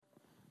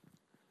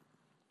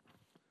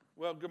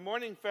Well, good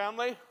morning,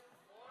 family.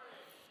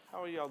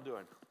 How are y'all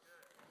doing?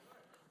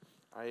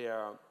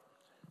 I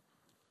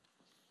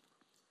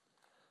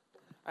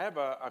have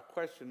a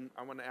question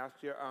I want to ask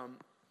you.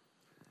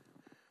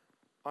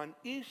 On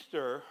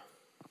Easter,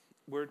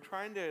 we're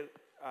trying to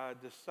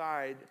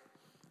decide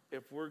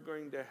if we're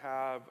going to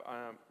have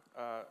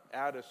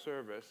add a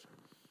service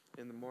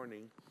in the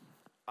morning,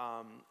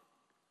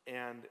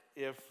 and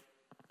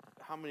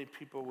how many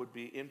people would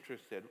be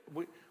interested.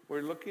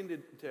 We're looking to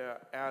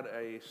add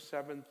a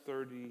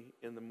 7:30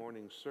 in the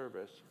morning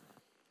service,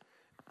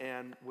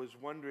 and was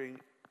wondering,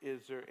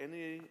 is there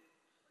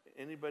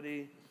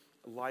anybody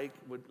like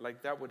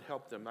that would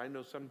help them? I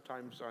know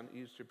sometimes on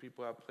Easter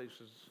people have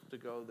places to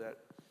go that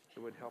it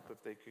would help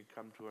if they could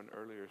come to an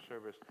earlier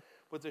service.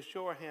 With a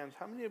show of hands,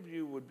 how many of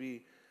you would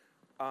be,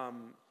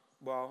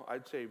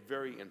 I'd say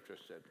very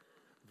interested,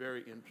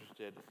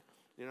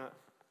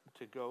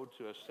 to go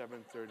to a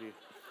 7:30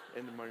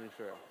 in the morning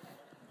service?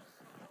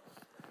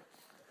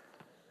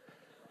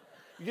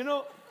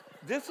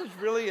 This is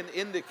really an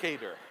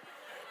indicator.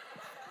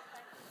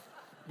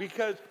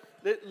 Because,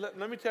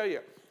 let me tell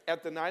you,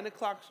 at the 9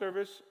 o'clock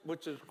service,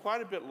 which is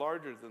quite a bit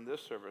larger than this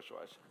service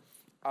was,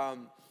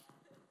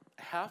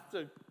 half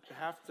the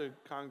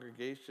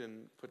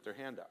congregation put their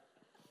hand up.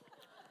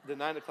 The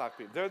 9 o'clock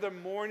people. They're the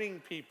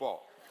morning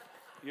people.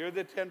 You're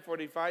the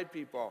 10:45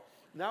 people.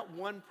 Not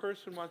one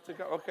person wants to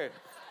go. Okay.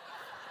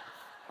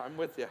 I'm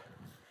with you.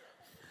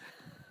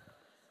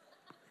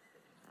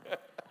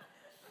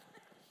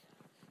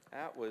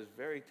 That was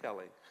very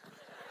telling.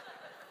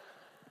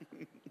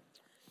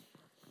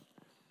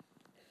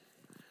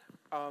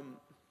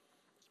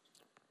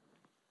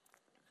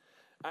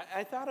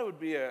 I thought it would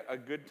be a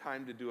good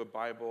time to do a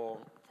Bible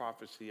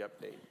prophecy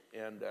update.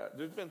 And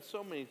there's been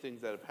so many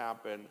things that have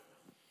happened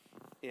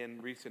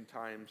in recent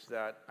times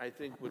that I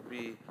think would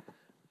be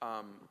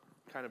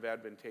kind of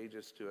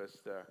advantageous to us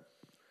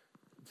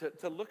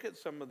to look at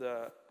some of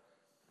the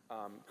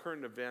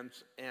current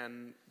events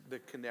and the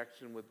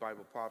connection with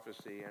Bible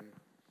prophecy. And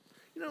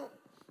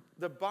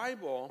the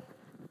Bible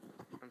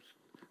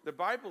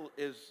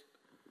is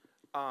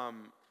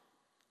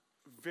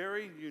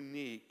very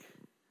unique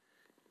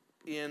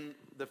in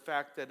the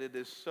fact that it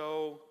is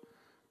so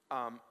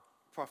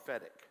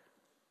prophetic.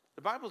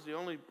 The Bible is the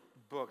only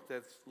book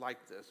that's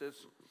like this.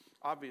 It's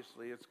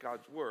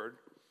God's Word,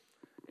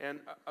 and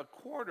a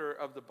quarter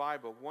of the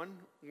Bible, one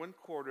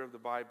quarter of the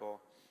Bible,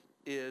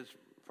 is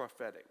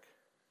prophetic.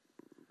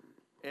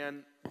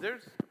 And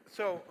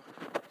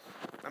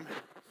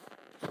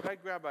should I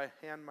grab a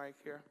hand mic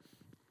here?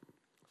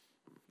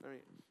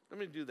 Let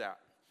me do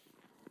that.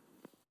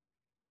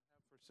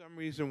 For some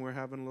reason, we're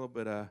having a little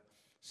bit of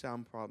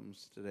sound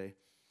problems today.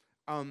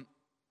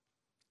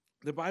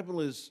 The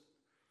Bible is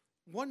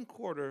one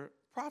quarter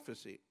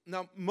prophecy.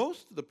 Now,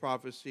 most of the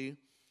prophecy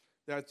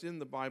that's in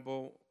the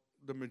Bible,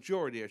 the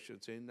majority, I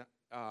should say,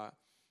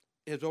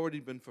 has already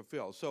been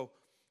fulfilled. So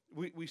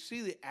we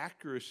see the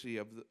accuracy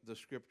of the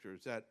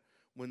Scriptures, that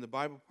when the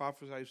Bible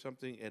prophesies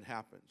something, it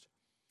happens.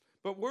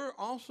 But we're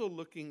also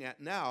looking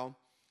at now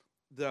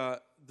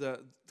the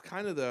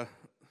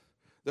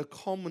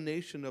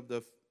culmination of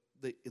the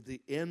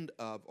end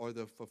of, or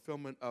the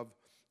fulfillment of,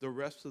 the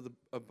rest of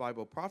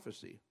Bible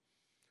prophecy.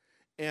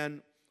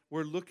 And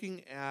we're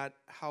looking at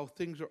how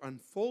things are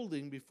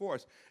unfolding before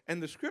us. And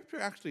the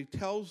Scripture actually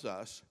tells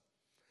us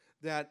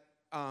that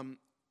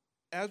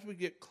as we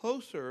get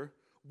closer,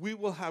 we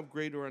will have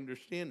greater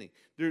understanding.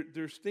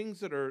 There's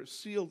things that are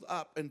sealed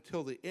up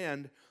until the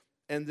end,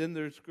 and then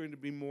there's going to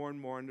be more and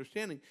more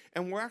understanding.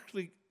 And we're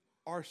actually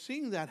are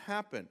seeing that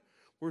happen.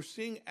 We're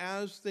seeing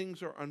as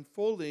things are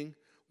unfolding,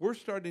 we're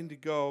starting to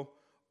go,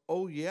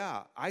 oh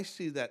yeah, I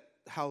see that,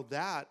 how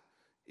that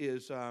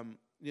is,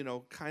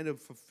 kind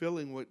of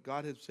fulfilling what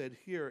God had said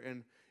here,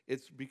 and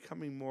it's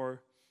becoming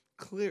more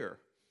clear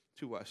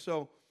to us.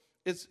 So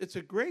it's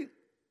a great,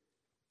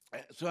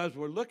 so as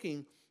we're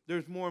looking,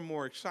 there's more and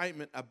more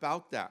excitement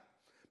about that.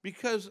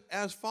 Because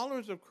as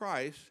followers of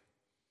Christ,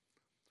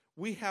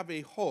 we have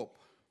a hope.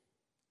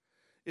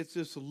 It's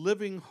this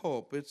living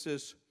hope. It's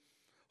this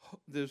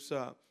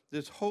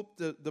hope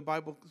that the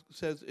Bible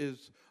says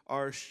is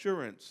our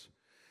assurance.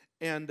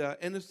 And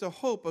it's the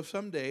hope of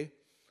someday,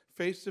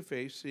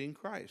 face-to-face, seeing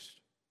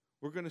Christ.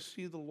 We're going to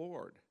see the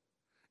Lord.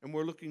 And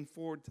we're looking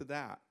forward to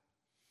that.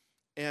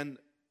 And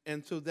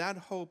so that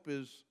hope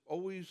is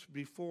always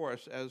before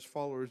us as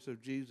followers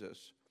of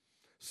Jesus.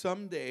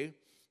 Someday,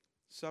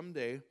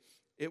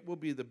 it will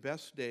be the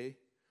best day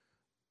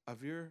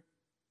of your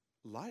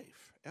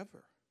life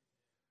ever.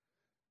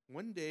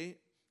 One day,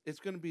 it's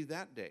going to be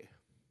that day.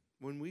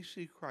 When we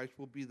see Christ,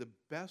 will be the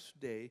best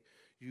day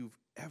you've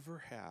ever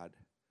had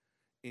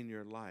in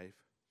your life.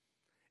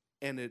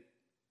 And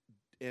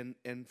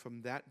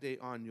from that day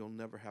on, you'll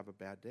never have a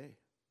bad day.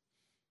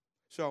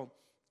 So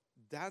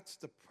that's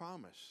the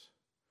promise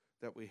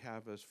that we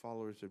have as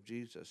followers of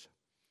Jesus.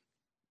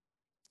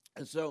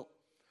 And so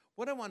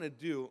what I want to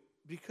do,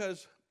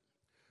 because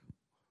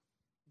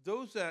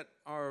those that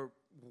are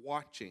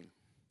watching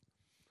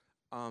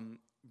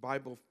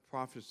Bible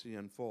prophecy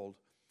unfold,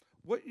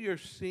 what you're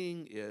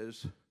seeing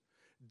is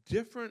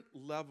different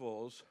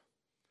levels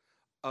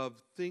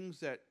of things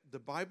that the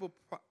Bible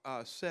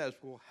says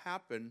will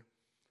happen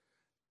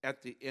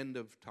at the end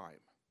of time.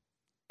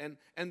 And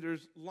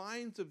there's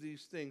lines of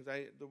these things.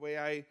 The way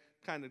I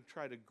kind of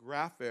try to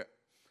graph it,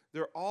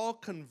 they're all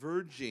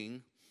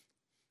converging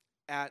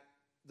at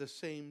the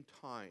same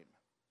time.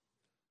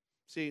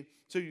 See,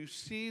 so you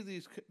see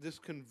this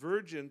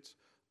convergence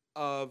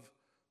of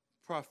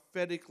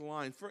prophetic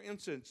lines. For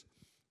instance,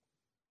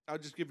 I'll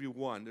just give you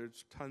one.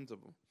 There's tons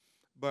of them.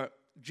 But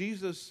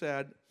Jesus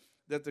said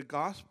that the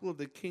gospel of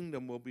the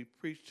kingdom will be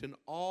preached in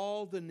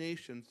all the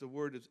nations. The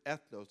word is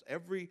ethnos,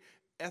 every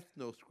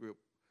ethnos group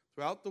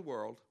throughout the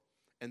world,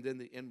 and then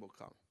the end will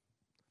come.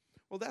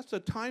 Well, that's a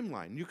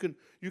timeline. You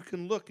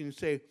can look and you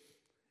say,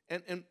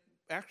 and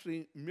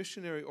actually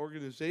missionary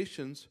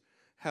organizations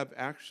have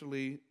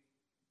actually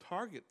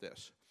target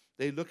this.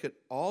 They look at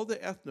all the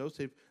ethnos.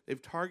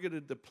 They've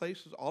targeted the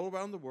places all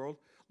around the world.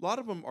 A lot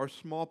of them are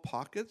small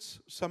pockets.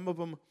 Some of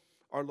them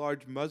are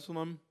large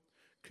Muslim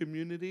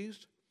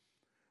communities.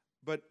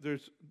 But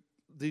there's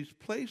these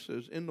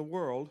places in the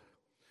world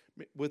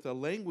with a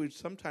language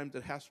sometimes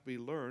that has to be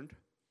learned.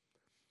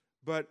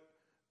 But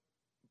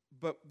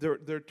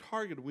they're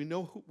targeted. We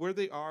know where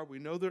they are. We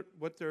know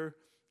what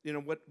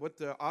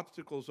the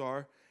obstacles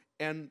are.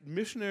 And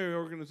missionary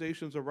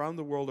organizations around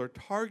the world are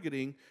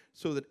targeting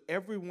so that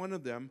every one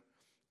of them,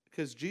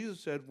 because Jesus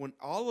said, when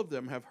all of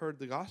them have heard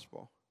the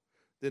gospel,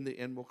 then the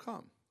end will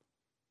come.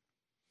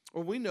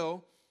 Well, we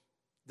know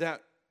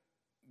that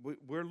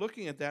we're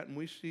looking at that, and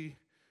we see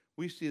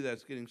that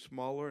it's getting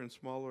smaller and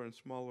smaller and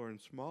smaller and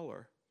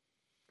smaller.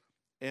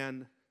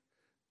 And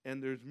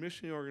there's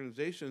missionary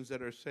organizations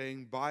that are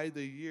saying by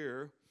the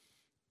year,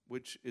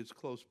 which is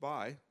close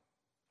by,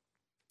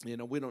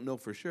 we don't know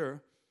for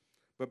sure,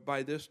 but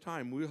by this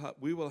time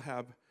we will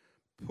have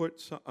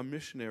put a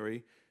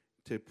missionary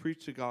to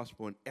preach the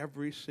gospel in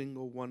every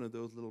single one of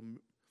those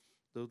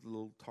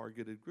little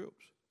targeted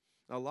groups.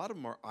 Now, a lot of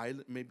them are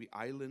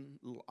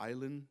little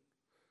island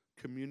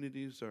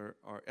communities or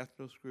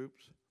ethnos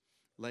groups,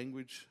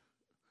 language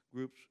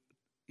groups,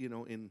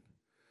 in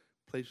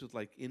places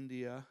like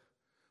India,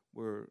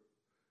 where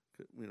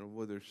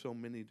there's so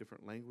many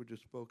different languages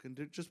spoken.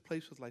 They're just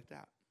places like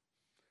that,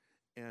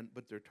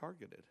 but they're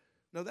targeted.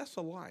 Now that's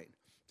a line.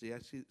 See, I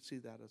see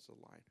that as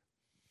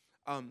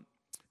a line.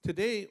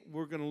 Today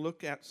we're going to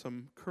look at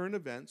some current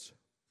events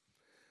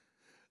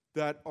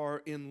that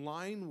are in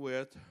line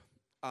with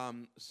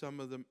some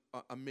of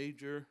a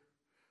major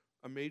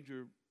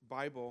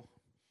Bible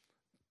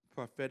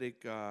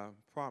prophetic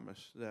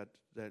promise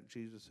that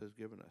Jesus has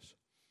given us.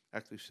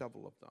 Actually,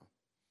 several of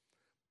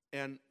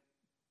them.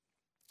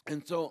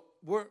 And so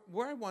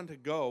where I want to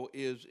go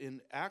is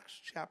in Acts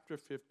chapter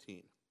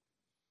 15.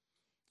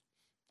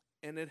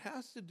 And it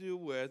has to do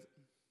with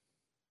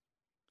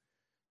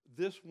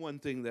this one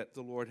thing that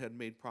the Lord had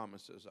made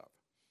promises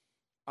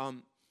of.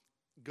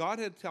 God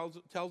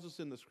tells us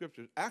in the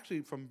scriptures,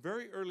 actually from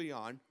very early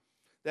on,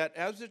 that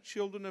as the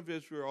children of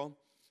Israel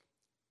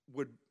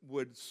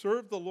would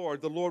serve the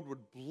Lord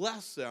would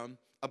bless them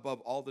above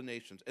all the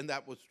nations. And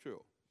that was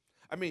true.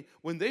 I mean,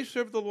 when they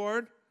served the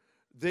Lord,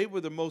 they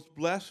were the most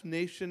blessed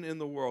nation in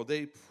the world.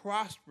 They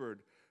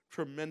prospered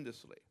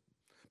tremendously.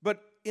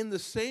 But in the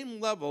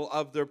same level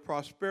of their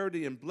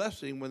prosperity and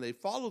blessing when they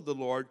followed the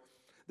Lord,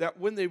 that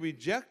when they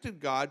rejected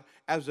God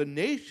as a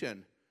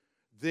nation,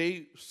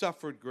 they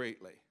suffered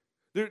greatly.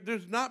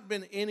 There's not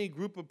been any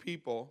group of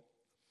people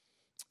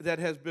that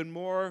has been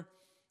more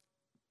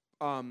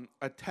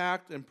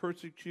attacked and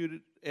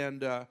persecuted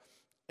and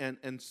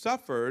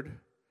suffered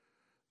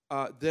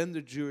than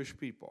the Jewish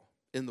people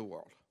in the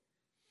world.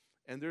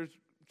 And there's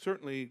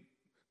certainly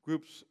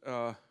groups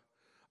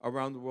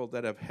around the world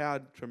that have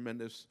had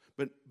tremendous,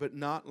 but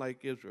not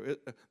like Israel.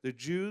 The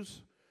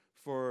Jews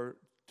for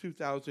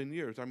 2,000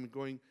 years.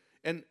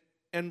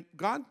 And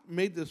God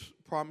made this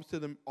promise to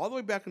them all the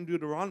way back in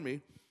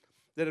Deuteronomy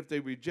that if they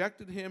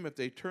rejected him, if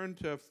they turned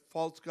to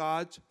false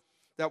gods,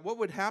 that what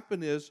would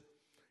happen is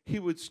he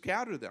would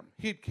scatter them.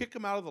 He'd kick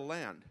them out of the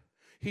land.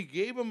 He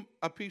gave them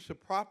a piece of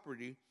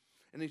property,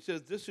 and he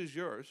says, this is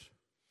yours,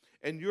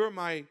 and you're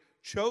my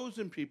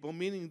chosen people,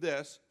 meaning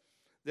this,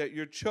 that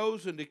you're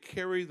chosen to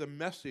carry the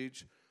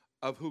message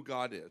of who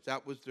God is.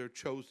 That was their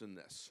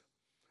chosenness.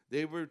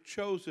 They were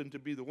chosen to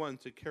be the ones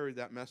to carry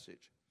that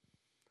message.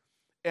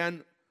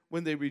 And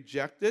when they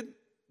rejected,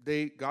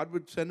 God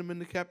would send them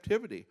into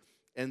captivity.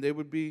 And they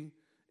would be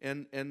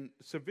and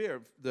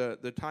severe.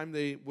 The time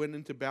they went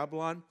into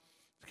Babylon,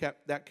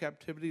 that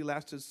captivity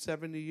lasted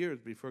 70 years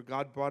before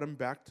God brought them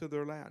back to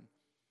their land.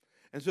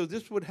 And so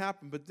this would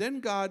happen. But then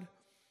God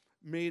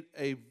made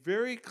a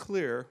very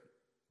clear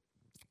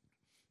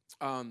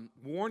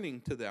warning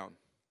to them.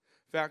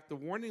 In fact, the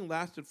warning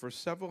lasted for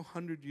several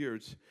hundred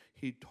years.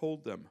 He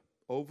told them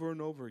over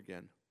and over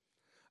again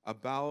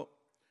about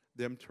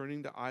them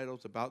turning to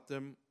idols, about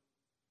them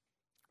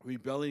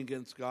rebelling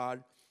against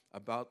God,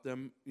 about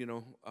them,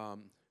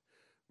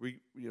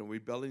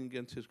 rebelling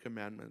against his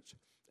commandments.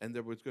 And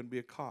there was going to be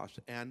a cost,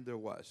 and there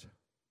was.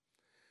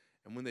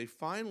 And when they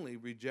finally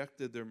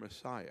rejected their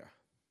Messiah,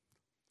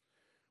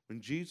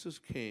 when Jesus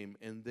came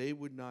and they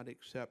would not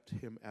accept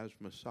him as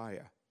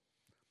Messiah,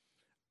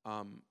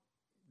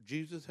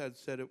 Jesus had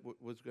said it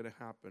was going to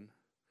happen,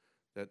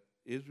 that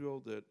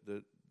Israel,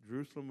 that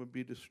Jerusalem would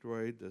be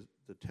destroyed, the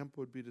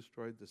temple would be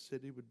destroyed, the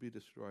city would be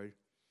destroyed.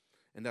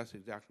 And that's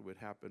exactly what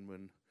happened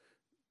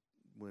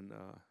when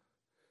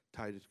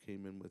Titus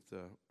came in with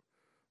the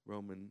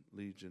Roman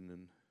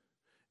legion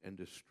and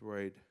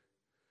destroyed.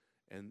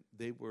 And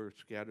they were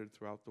scattered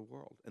throughout the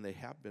world. And they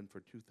have been for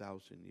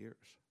 2,000 years.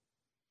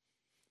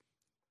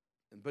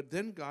 But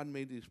then God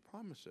made these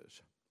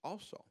promises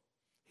also.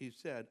 He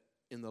said,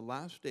 in the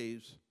last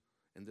days,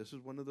 and this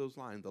is one of those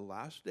lines, the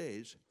last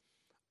days,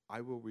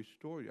 I will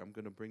restore you. I'm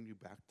going to bring you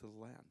back to the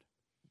land.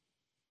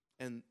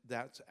 And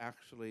that's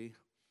actually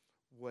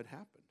what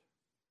happened.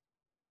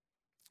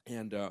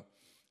 And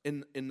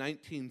in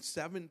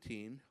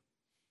 1917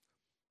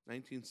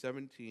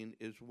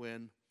 is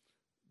when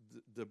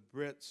the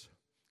Brits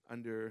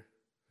under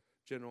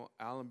General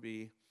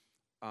Allenby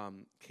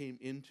came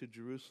into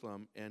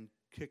Jerusalem and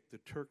kicked the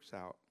Turks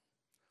out.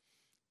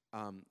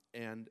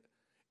 And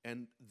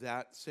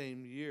that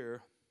same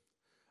year,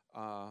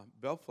 the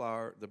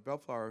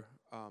Bellflower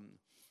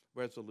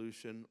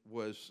Resolution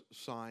was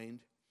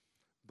signed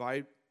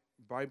by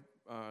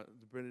the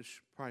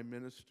British Prime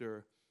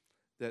Minister,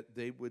 that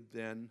they would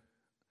then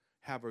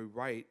have a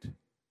right,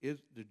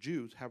 the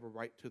Jews have a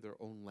right to their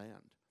own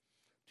land,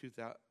 in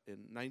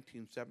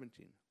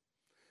 1917.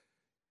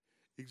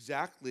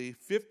 Exactly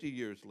 50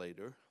 years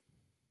later,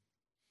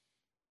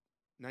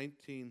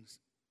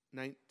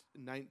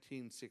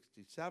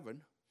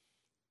 1967,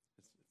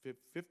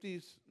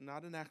 50's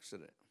not an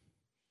accident.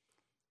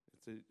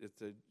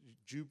 It's a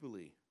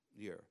jubilee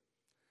year.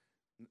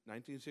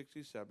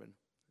 1967,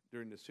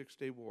 during the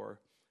Six-Day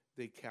War,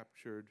 they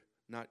captured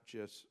not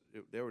just,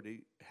 they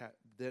already had,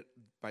 that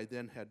by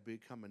then had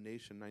become a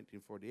nation in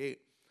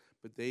 1948,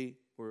 but they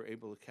were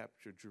able to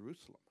capture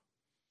Jerusalem.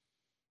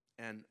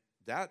 And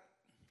that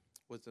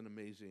was an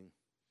amazing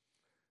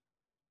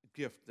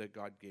gift that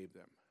God gave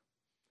them.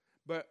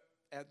 But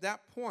at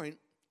that point,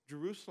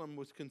 Jerusalem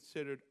was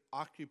considered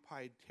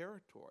occupied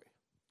territory.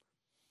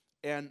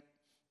 And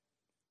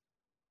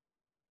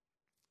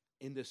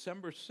in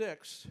December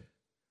 6,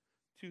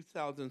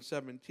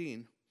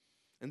 2017,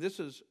 and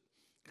this is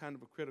kind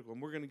of a critical,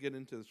 and we're going to get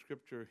into the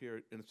scripture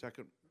here in a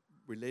second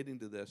relating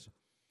to this,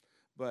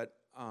 but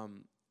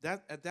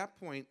at that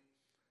point,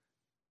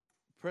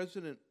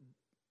 President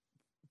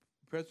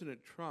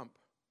Trump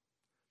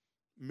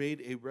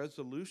made a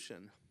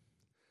resolution,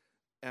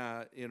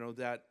 and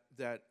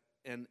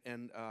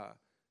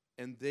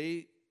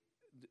they,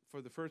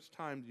 for the first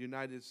time, the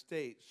United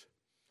States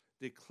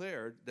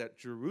declared that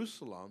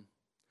Jerusalem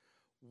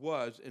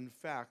was, in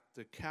fact,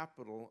 the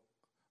capital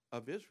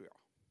of Israel.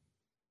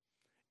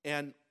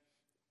 And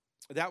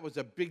that was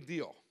a big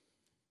deal.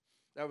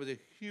 That was a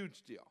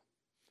huge deal.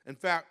 In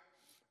fact,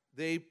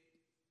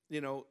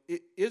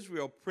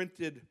 Israel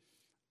printed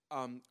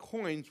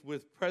coins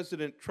with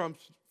President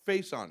Trump's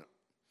face on it,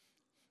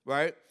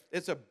 right?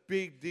 It's a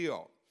big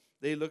deal.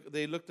 They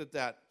looked at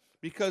that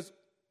because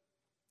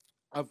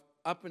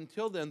up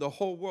until then, the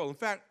whole world. In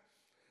fact,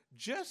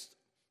 just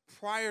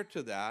prior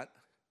to that,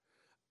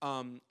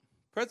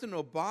 President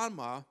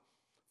Obama,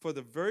 for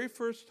the very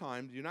first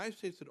time, the United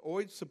States had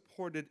always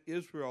supported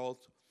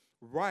Israel's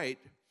right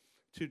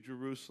to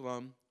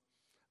Jerusalem,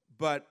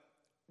 but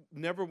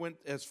never went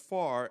as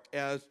far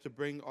as to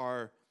bring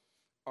our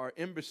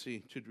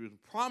embassy to Jerusalem.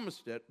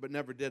 Promised it, but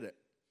never did it.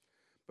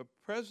 But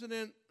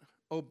President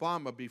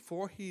Obama,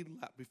 before he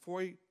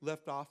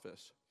left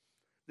office,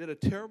 did a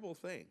terrible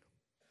thing.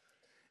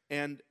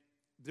 And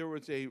there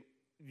was a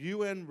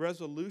UN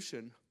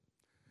resolution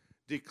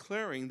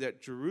declaring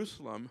that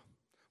Jerusalem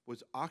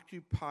was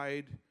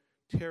occupied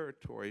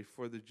territory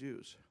for the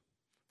Jews,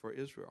 for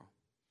Israel.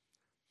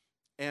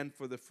 And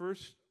for the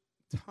first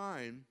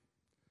time,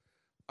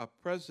 a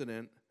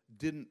president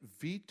didn't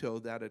veto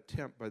that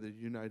attempt by the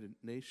United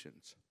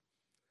Nations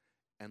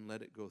and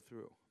let it go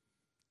through.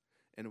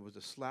 And it was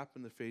a slap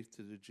in the face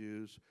to the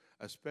Jews,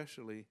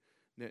 especially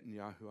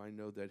Netanyahu. I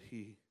know that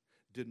he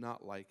did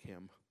not like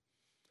him.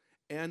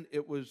 And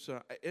it would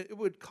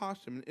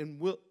cost him, and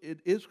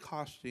it is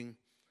costing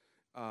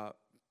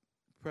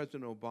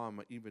President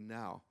Obama even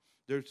now.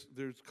 There's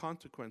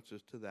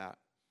consequences to that.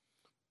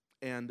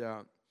 And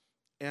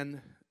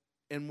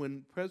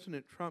when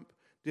President Trump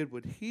did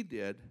what he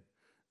did,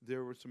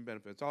 there were some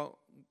benefits.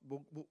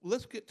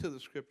 Let's get to the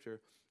scripture,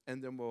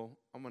 and then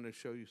I'm going to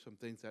show you some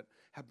things that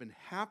have been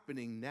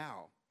happening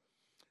now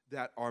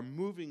that are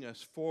moving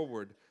us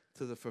forward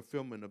to the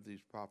fulfillment of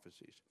these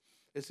prophecies.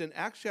 It's in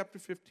Acts chapter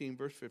 15,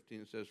 verse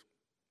 15. It says,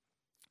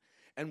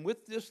 "And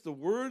with this the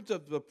words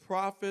of the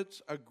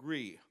prophets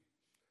agree."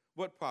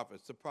 What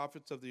prophets? The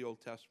prophets of the Old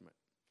Testament.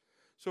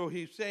 So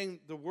he's saying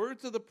the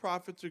words of the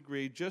prophets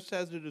agree, just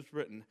as it is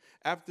written,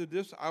 "After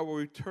this I will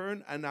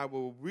return and I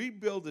will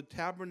rebuild the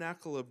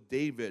tabernacle of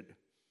David."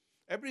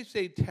 Everybody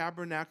say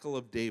tabernacle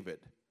of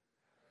David.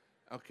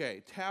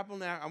 Okay,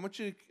 tabernacle. I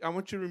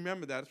want you to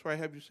remember that. That's why I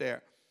have you say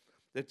it.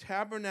 The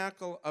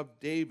tabernacle of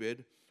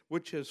David,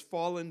 which has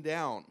fallen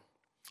down.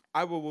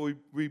 I will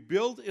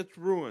rebuild its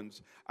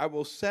ruins. I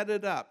will set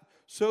it up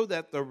so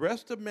that the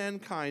rest of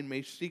mankind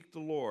may seek the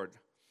Lord,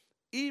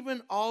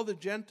 even all the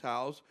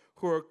Gentiles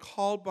who are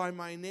called by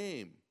my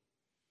name.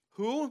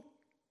 Who?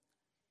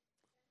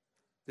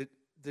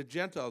 The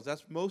Gentiles.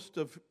 That's most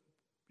of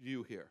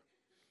you here,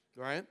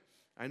 right?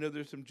 I know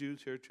there's some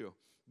Jews here too,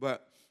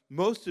 but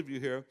most of you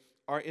here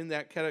are in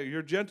that category.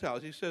 You're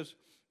Gentiles. He says,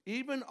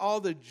 even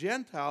all the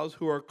Gentiles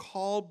who are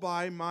called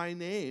by my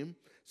name,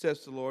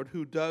 says the Lord,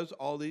 who does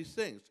all these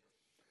things.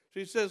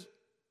 So he says,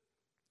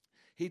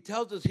 he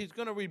tells us he's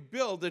going to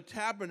rebuild the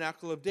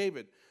tabernacle of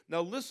David. Now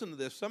listen to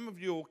this. Some of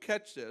you will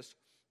catch this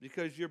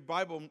because you're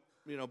Bible,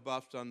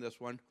 buffs on this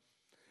one.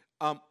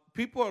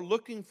 People are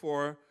looking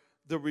for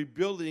the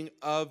rebuilding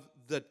of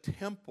the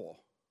temple.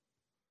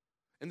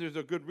 And there's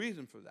a good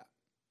reason for that.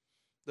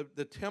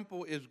 The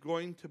temple is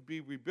going to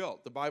be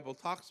rebuilt. The Bible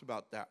talks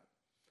about that.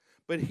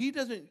 But he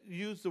doesn't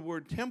use the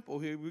word temple.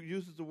 He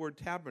uses the word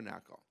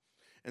tabernacle.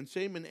 And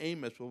same in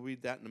Amos. We'll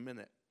read that in a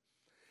minute.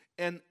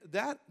 And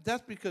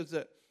that's because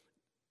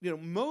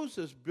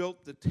Moses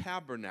built the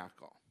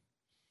tabernacle.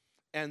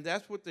 And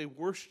that's what they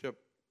worship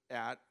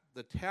at,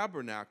 the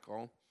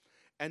tabernacle,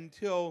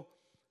 until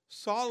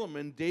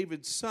Solomon,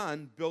 David's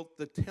son, built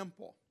the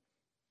temple.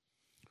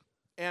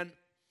 And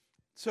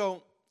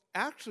so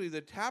actually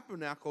the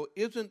tabernacle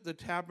isn't the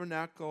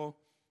tabernacle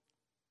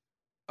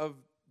of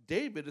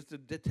David, it's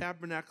the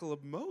tabernacle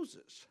of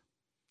Moses.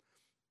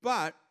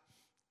 But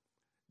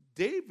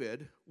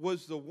David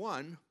was the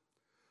one,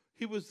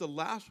 he was the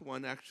last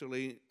one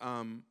actually,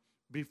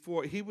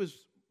 before he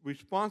was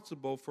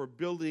responsible for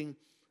building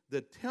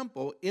the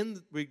temple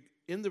in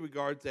the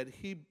regards that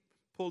he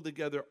pulled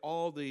together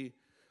all the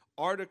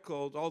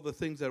articles, all the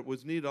things that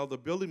was needed, all the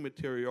building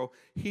material.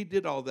 He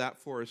did all that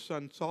for his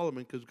son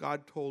Solomon because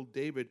God told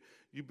David,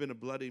 you've been a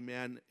bloody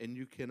man and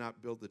you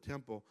cannot build the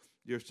temple.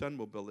 Your son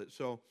will build it.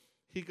 So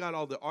he got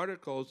all the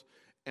articles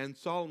and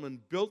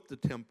Solomon built the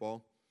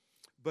temple,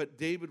 but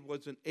David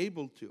wasn't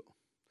able to.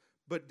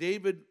 But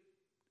David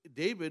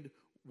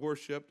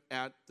worshipped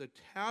at the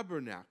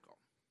tabernacle.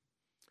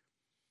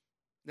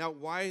 Now,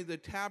 why the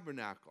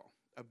tabernacle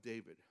of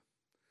David?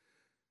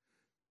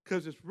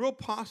 Because it's real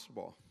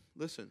possible,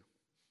 listen,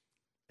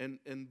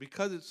 and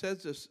because it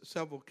says this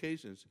several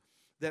occasions,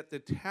 that the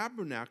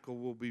tabernacle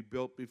will be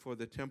built before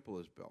the temple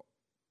is built.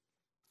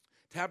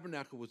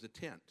 Tabernacle was a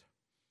tent.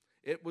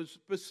 It was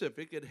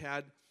specific. It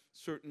had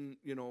certain,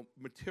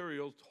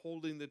 materials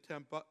holding the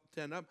tent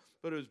up,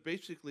 but it was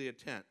basically a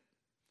tent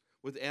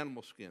with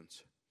animal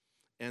skins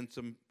and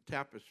some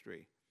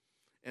tapestry.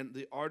 And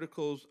the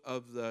articles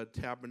of the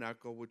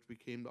tabernacle, which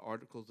became the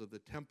articles of the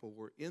temple,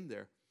 were in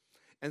there.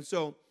 And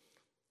so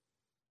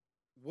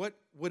what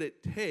would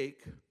it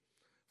take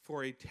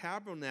for a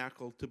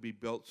tabernacle to be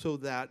built so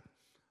that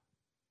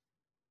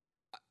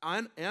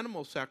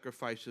animal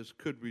sacrifices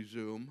could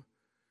resume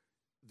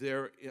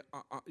there,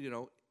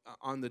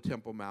 on the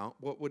Temple Mount?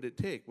 What would it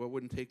take? Well, it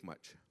wouldn't take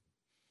much.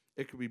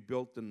 It could be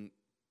built in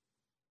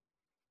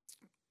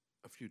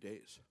a few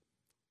days.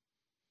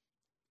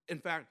 In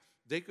fact,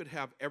 they could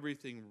have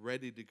everything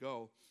ready to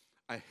go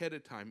ahead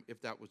of time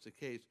if that was the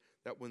case,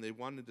 that when they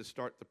wanted to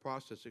start the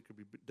process, it could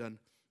be done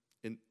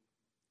in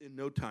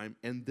no time,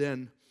 and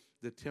then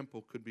the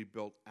temple could be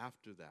built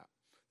after that.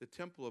 The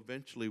temple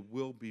eventually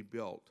will be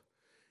built,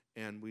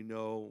 and we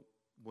know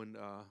when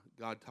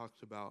God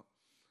talks about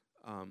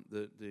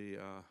the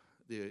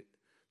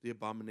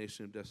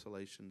abomination of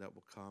desolation that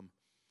will come,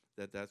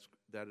 that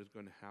is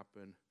going to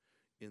happen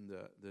in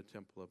the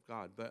temple of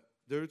God. But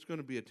there's going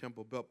to be a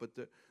temple built, but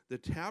the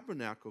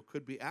tabernacle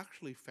could be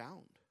actually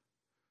found,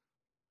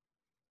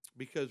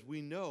 because we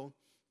know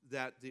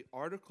that the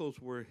articles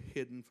were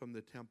hidden from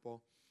the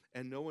temple,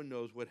 and no one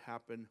knows what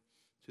happened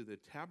to the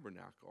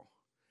tabernacle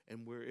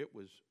and where it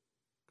was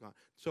gone.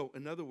 So,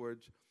 in other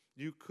words,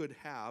 you could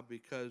have,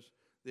 because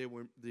they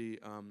were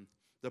the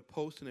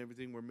posts and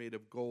everything were made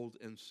of gold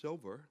and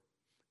silver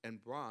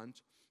and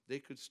bronze, they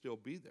could still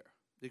be there.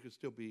 They could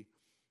still be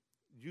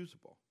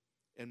usable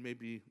and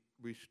maybe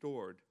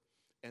restored,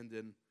 and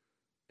then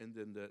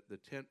the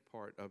tent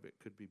part of it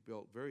could be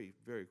built very,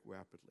 very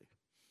rapidly.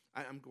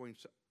 I'm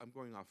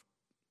going off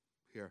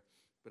here,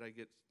 but I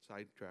get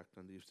sidetracked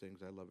on these things.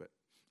 I love it.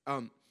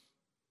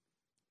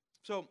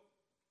 So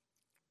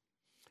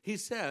he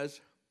says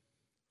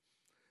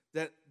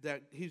that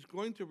he's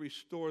going to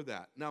restore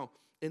that. Now,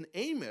 in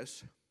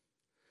Amos,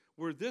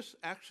 where this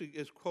actually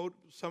is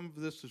some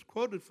of this is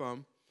quoted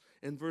from,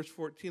 in verse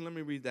 14, let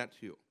me read that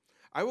to you.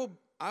 I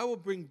will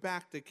bring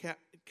back the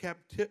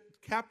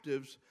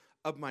captives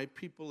of my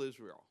people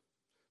Israel.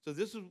 So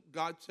this is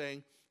God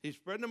saying he's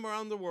spreading them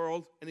around the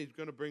world, and he's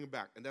going to bring them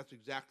back. And that's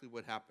exactly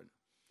what happened.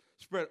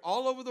 Spread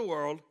all over the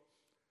world,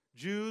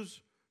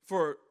 Jews,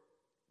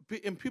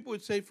 and people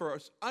would say for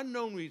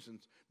unknown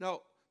reasons.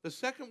 Now, the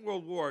Second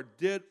World War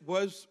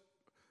was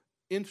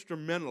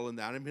instrumental in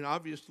that. I mean,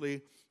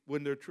 obviously,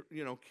 when they're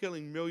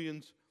killing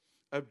millions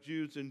of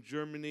Jews in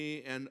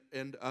Germany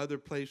and other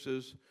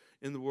places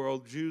in the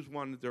world. Jews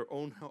wanted their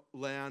own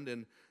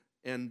land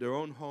and their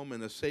own home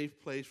and a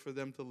safe place for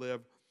them to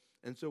live.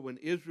 And so when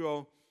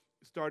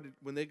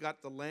when they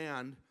got the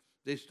land,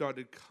 they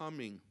started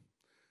coming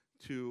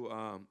to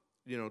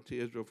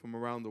Israel from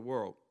around the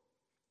world.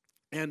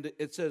 And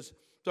it says,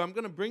 so I'm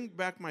going to bring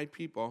back my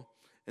people,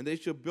 and they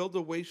shall build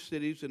the waste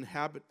cities and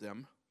inhabit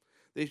them.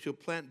 They shall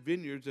plant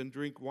vineyards and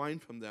drink wine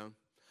from them.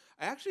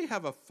 I actually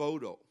have a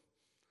photo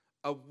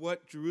of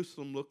what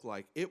Jerusalem looked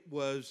like. It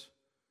was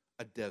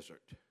a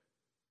desert.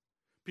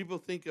 People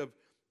think of,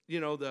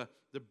 the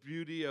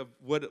beauty of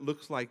what it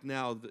looks like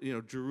now,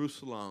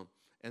 Jerusalem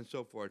and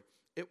so forth.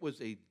 It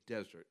was a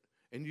desert.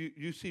 And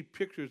you see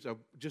pictures of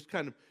just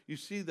kind of, you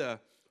see the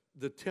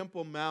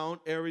Temple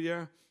Mount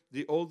area,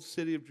 the old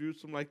city of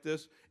Jerusalem like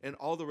this, and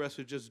all the rest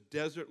are just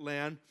desert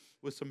land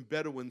with some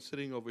Bedouins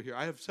sitting over here.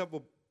 I have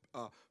several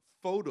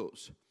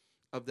photos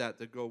of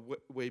that go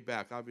way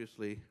back.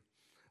 Obviously,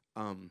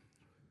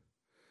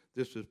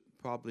 this is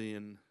probably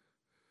in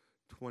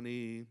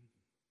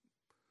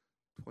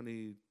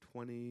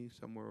 2020,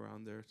 somewhere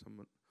around there,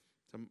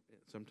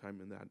 sometime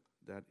in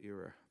that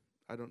era.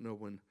 I don't know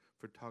when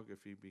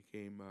photography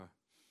became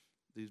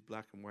these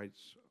black and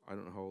whites. I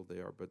don't know how old they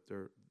are, but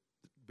they're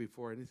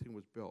before anything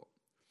was built.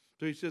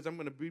 So he says, I'm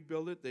going to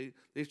rebuild it. They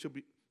shall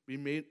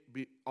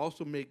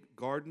also make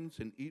gardens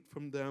and eat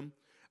from them.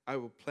 I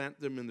will plant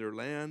them in their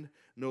land.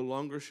 No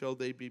longer shall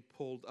they be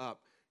pulled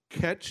up.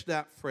 Catch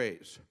that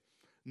phrase.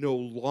 No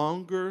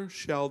longer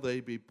shall they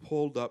be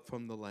pulled up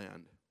from the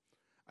land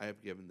I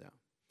have given them.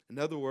 In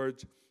other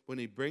words, when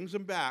he brings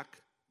them back,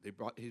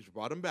 he's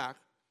brought them back,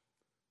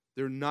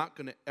 they're not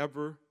going to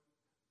ever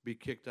be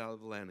kicked out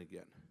of the land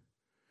again.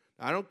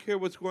 Now, I don't care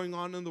what's going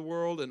on in the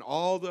world and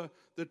all the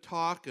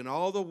talk and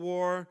all the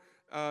war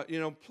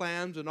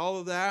plans and all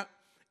of that.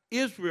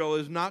 Israel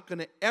is not going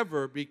to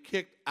ever be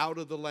kicked out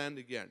of the land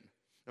again.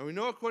 And we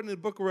know, according to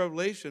the book of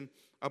Revelation,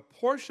 a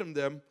portion of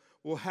them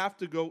will have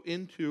to go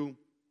into,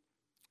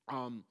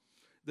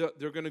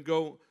 they're going to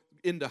go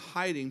into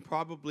hiding,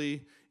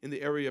 probably in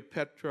the area of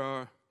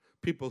Petra.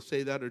 People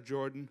say that, or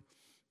Jordan.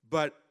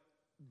 But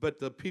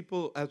the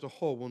people as a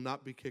whole will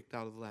not be kicked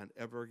out of the land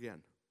ever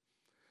again.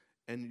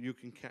 And you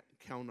can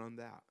count on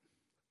that.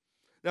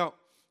 Now,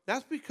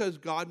 that's because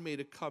God made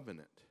a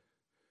covenant.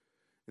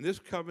 And this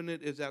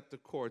covenant is at the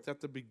core. It's at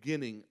the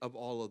beginning of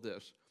all of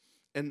this.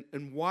 And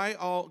why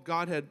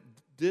God had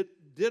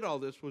did all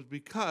this was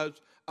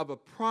because of a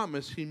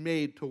promise he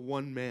made to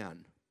one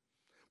man.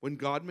 When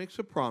God makes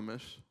a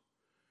promise,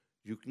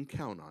 you can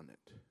count on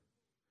it.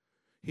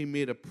 He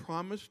made a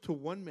promise to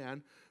one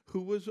man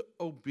who was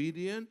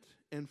obedient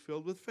and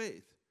filled with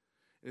faith.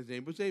 His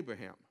name was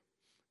Abraham.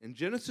 In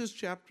Genesis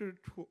chapter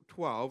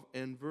 12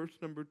 and verse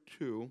number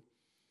 2,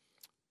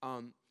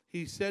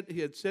 he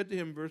had said to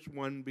him, verse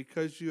 1,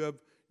 because you have,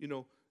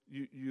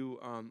 you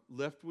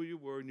left where you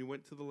were and you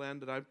went to the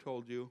land that I've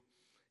told you,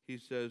 he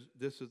says,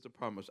 this is the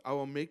promise. I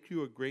will make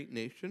you a great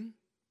nation.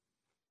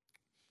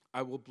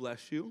 I will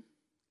bless you.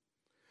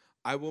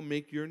 I will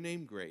make your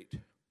name great.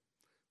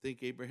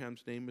 Think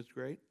Abraham's name is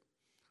great?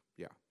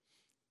 Yeah.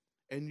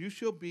 And you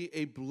shall be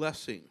a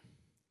blessing.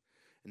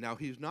 And now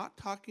he's not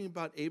talking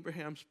about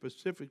Abraham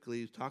specifically.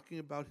 He's talking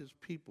about his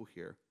people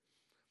here.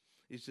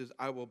 He says,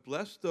 I will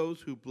bless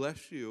those who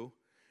bless you,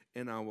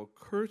 and I will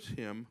curse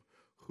him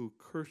who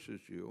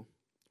curses you.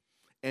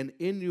 And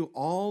in you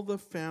all the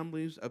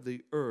families of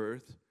the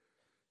earth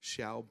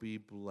shall be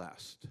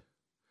blessed.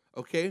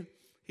 Okay?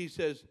 He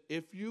says,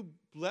 if you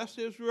bless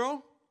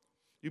Israel,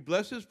 you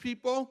bless his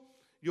people,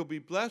 you'll be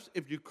blessed.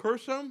 If you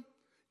curse them,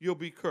 you'll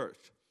be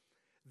cursed.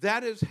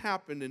 That has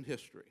happened in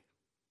history.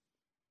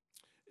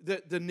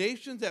 The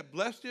nations that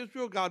blessed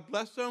Israel, God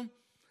blessed them.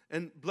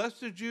 And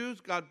blessed the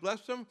Jews, God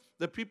bless them.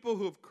 The people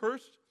who have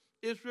cursed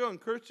Israel and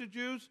cursed the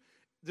Jews,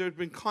 there's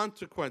been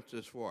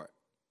consequences for it.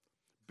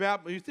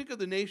 You think of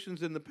the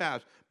nations in the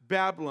past,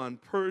 Babylon,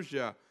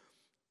 Persia,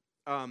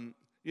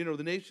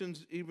 the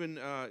nations even,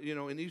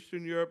 in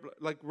Eastern Europe,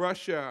 like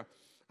Russia.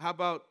 How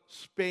about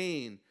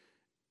Spain,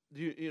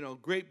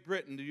 Great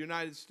Britain, the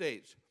United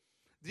States.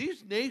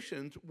 These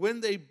nations,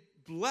 when they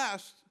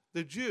blessed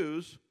the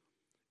Jews,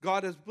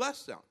 God has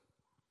blessed them.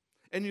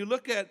 And you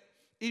look at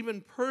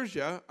even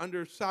Persia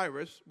under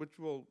Cyrus, which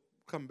we'll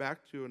come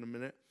back to in a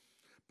minute,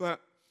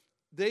 but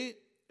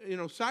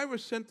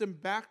Cyrus sent them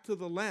back to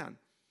the land.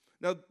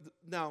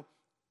 Now,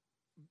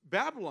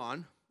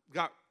 Babylon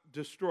got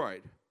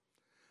destroyed,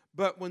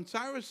 but when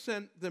Cyrus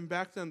sent them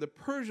back then, the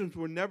Persians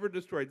were never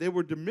destroyed. They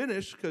were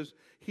diminished because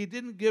he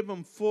didn't give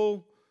them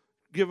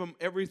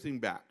everything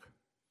back,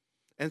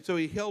 and so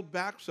he held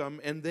back some,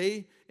 and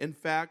they, in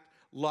fact,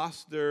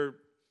 lost their,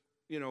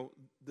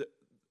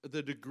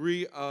 the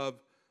degree of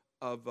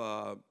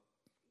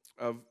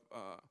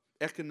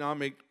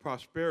economic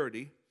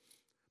prosperity,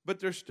 but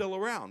they're still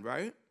around,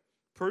 right?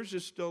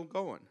 Persia's still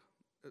going,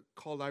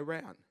 called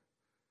Iran,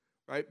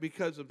 right?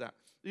 Because of that.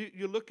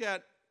 You look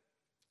at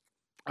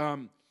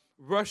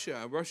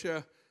Russia.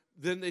 Russia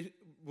then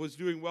was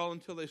doing well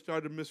until they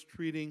started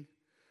mistreating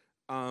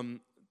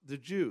the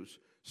Jews.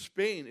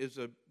 Spain is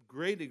a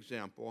great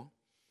example.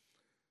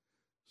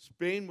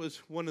 Spain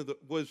was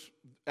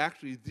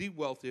actually the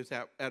wealthiest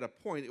at a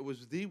point. It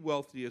was the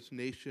wealthiest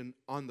nation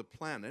on the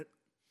planet.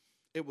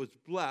 It was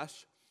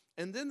blessed.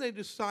 And then they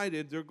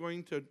decided they're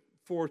going to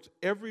force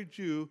every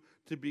Jew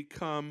to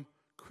become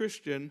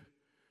Christian,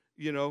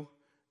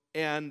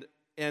 and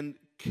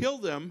kill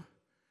them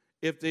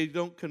if they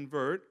don't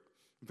convert.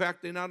 In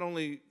fact, they not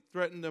only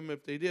threatened them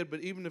if they did,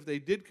 but even if they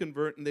did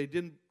convert and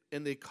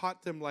they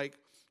caught them like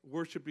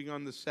worshiping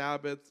on the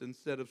Sabbath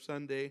instead of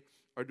Sunday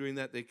or doing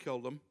that, they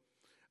killed them.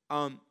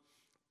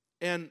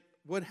 And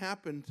what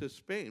happened to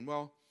Spain?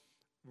 Well,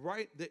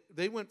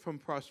 they went from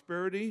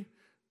prosperity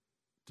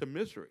to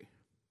misery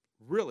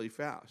really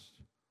fast.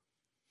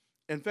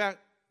 In fact,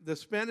 the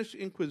Spanish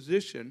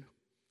Inquisition,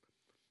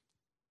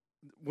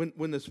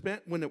 when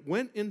it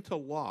went into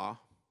law,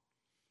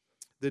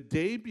 the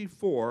day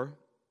before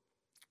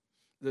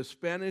the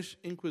Spanish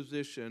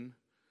Inquisition,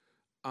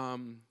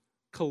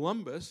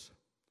 Columbus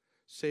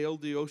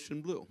sailed the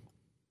ocean blue.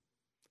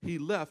 He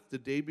left the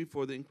day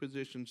before the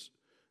Inquisition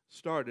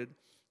started,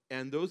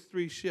 and those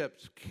 3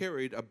 ships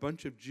carried a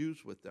bunch of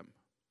Jews with them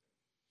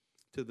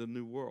to the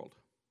New World.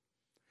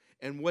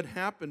 And what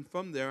happened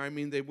from there,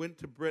 they went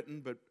to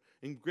Britain, but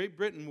in Great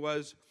Britain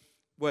was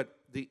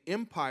the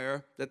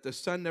empire that the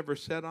sun never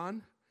set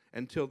on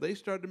until they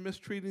started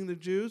mistreating the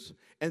Jews,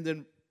 and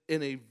then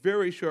in a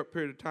very short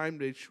period of time,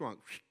 they shrunk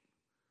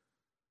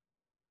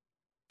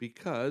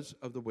because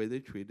of the way they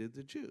treated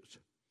the Jews.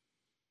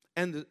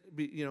 And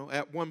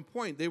at one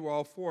point they were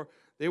all for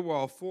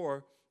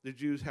the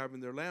Jews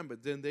having their land,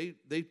 but then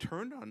they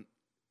turned on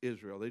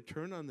Israel. They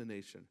turned on the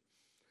nation.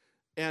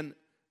 And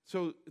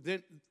so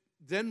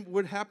then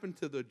what happened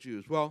to the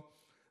Jews? Well,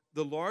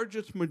 the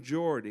largest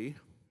majority,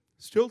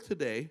 still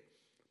today,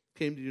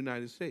 came to the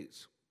United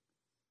States.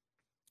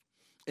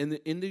 In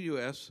the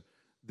U.S.,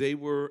 they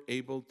were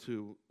able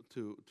to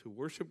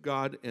worship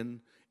God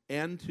and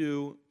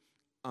to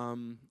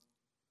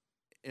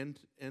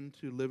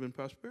live in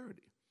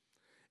prosperity.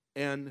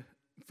 And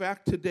in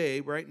fact, today,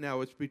 right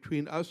now, it's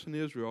between us and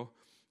Israel.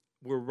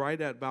 We're right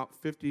at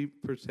about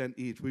 50%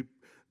 each.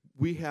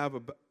 We have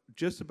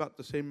just about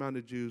the same amount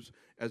of Jews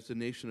as the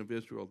nation of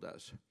Israel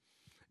does.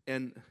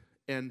 And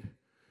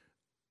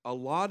a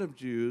lot of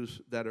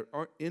Jews that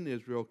are in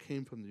Israel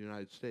came from the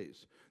United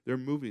States. They're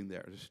moving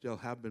there. They still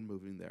have been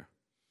moving there.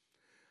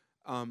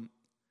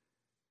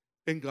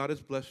 And God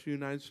has blessed the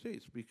United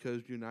States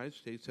because the United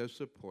States has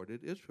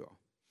supported Israel.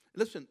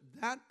 Listen,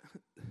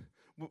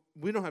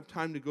 we don't have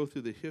time to go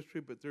through the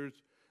history, but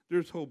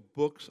there's whole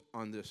books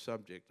on this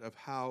subject of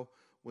how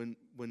when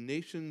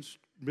nations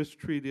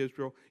mistreat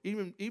Israel,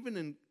 even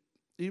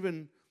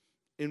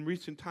in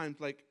recent times,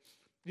 like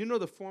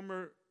the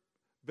former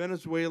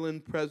Venezuelan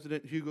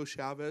president Hugo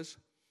Chavez,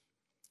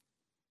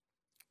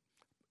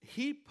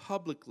 he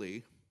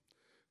publicly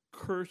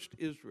cursed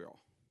Israel.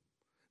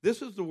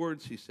 This is the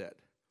words he said.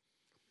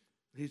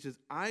 He says,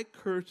 "I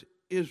curse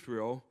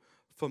Israel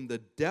from the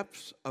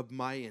depths of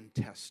my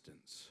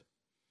intestines."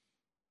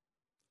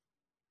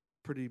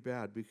 Pretty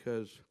bad,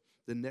 because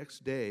the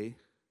next day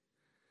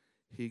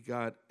he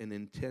got an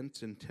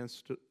intense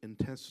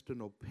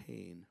intestinal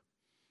pain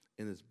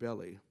in his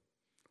belly,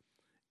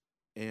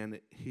 and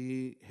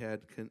he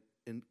had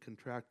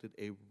contracted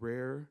a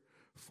rare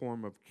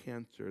form of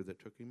cancer that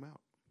took him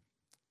out.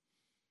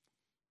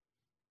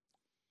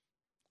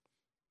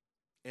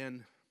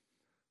 And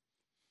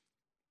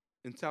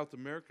in South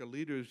America,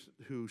 leaders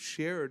who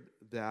shared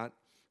that,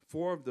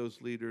 4 of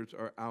those leaders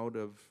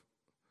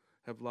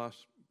have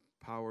lost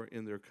power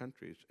in their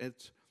countries.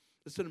 It's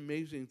an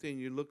amazing thing.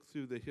 You look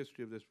through the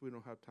history of this. We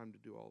don't have time to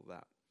do all of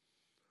that.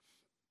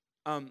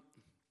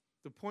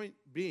 The point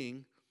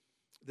being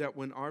that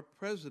when our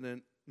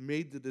president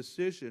made the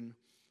decision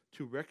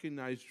to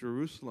recognize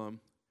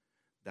Jerusalem,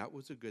 that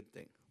was a good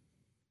thing.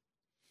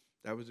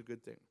 That was a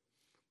good thing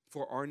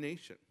for our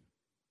nation.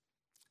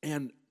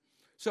 And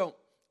so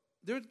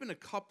there's been a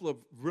couple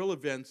of real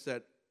events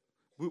that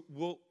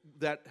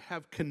that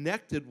have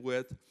connected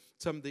with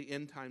some of the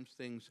end times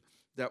things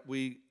that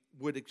we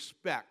would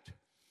expect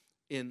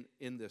in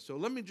this. So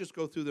let me just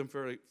go through them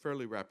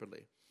fairly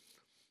rapidly.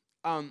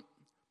 The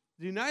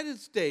United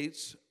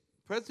States,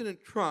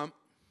 President Trump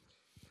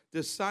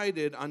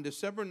decided on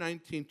December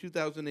 19,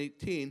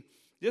 2018,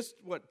 just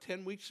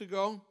 10 weeks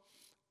ago?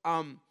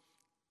 No,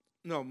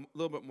 a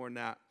little bit more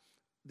than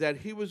that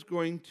he was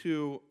going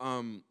to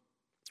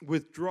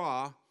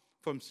withdraw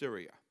from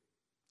Syria.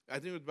 I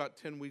think it was about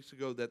 10 weeks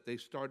ago that they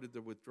started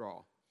the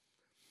withdrawal.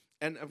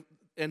 And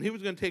he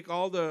was going to take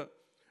all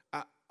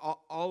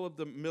of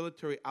the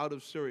military out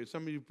of Syria.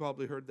 Some of you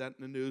probably heard that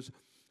in the news.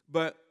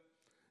 But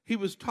he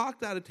was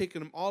talked out of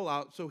taking them all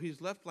out, so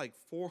he's left like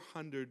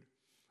 400,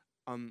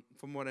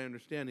 from what I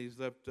understand, he's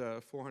left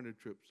 400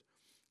 troops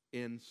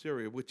in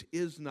Syria, which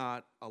is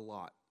not a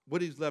lot.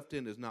 What he's left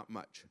in is not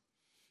much.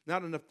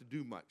 Not enough to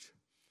do much.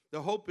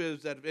 The hope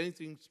is that if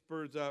anything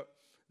spurs up,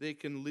 they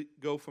can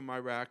go from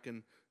Iraq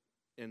and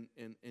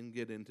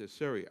get into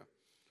Syria.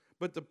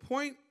 But the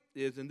point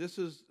is, and this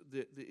is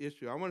the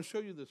issue, I want to show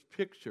you this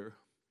picture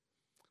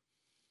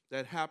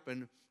that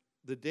happened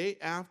the day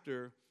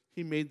after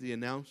he made the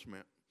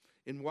announcement.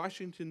 In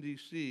Washington,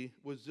 D.C.,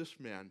 was this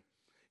man.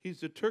 He's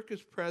the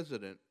Turkish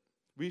president,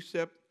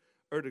 Recep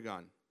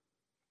Erdogan.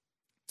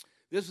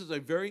 This is a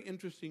very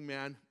interesting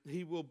man.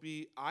 He will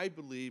be, I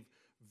believe,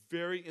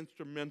 very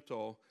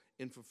instrumental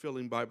in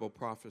fulfilling Bible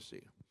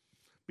prophecy.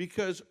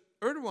 Because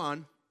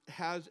Erdogan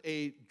has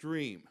a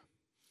dream.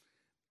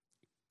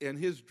 And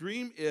his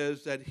dream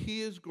is that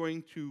he is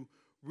going to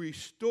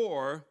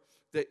restore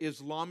the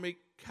Islamic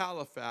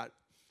Caliphate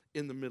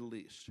in the Middle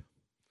East.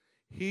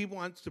 He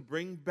wants to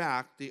bring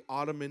back the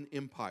Ottoman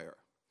Empire.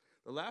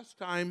 The last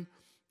time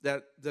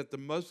that the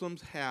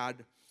Muslims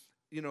had,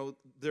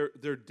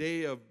 their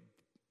day of,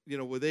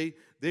 where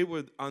they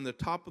were on the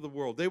top of the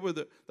world. They were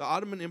the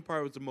Ottoman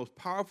Empire was the most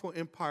powerful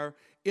empire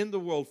in the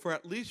world for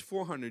at least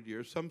 400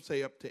 years. Some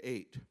say up to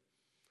 8.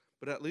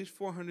 But at least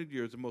 400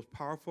 years, the most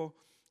powerful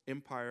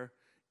empire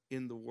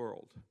in the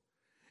world.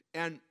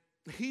 And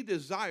he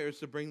desires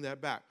to bring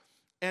that back.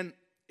 And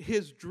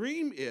his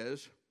dream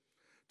is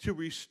to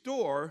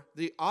restore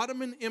the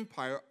Ottoman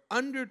Empire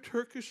under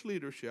Turkish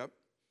leadership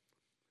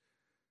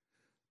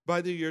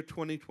by the year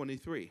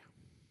 2023.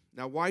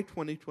 Now, why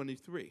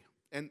 2023?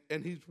 And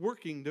he's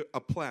working a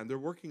plan. They're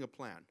working a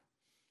plan.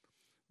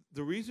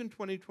 The reason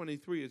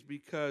 2023 is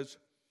because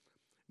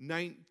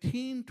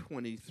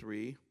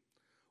 1923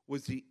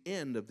 was the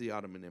end of the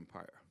Ottoman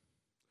Empire.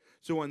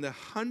 So on the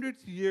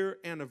 100th year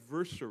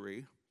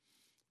anniversary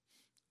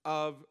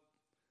of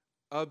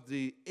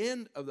the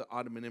end of the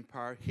Ottoman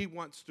Empire, he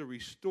wants to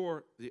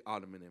restore the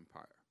Ottoman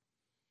Empire.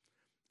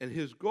 And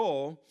his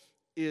goal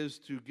is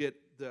to get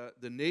the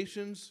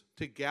nations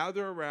to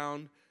gather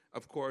around,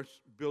 of course,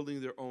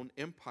 building their own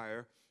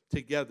empire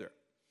together.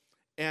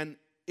 And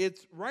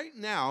it's right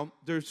now,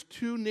 there's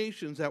 2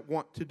 nations that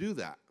want to do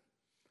that.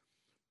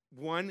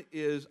 One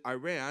is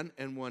Iran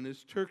and one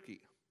is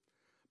Turkey.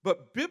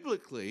 But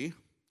biblically,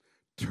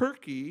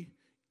 Turkey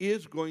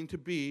is going to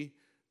be,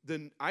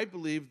 I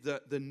believe,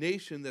 the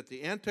nation that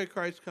the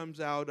Antichrist comes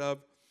out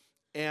of,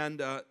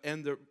 and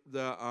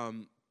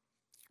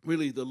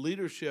really the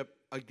leadership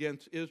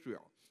against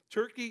Israel.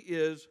 Turkey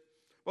is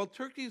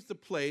the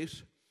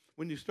place,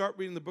 when you start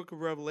reading the book of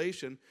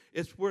Revelation,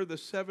 it's where the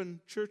 7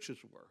 churches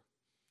were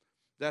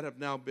that have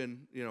now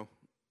been,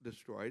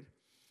 destroyed.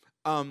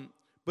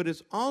 But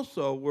it's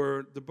also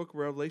where the book of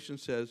Revelation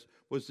says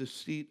was the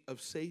seat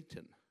of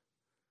Satan,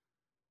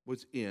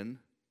 was in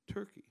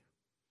Turkey.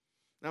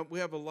 Now, we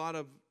have a lot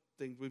of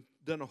things. We've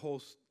done a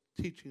whole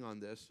teaching on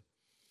this.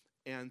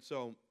 And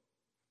so,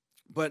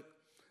 but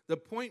the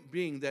point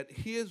being that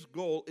his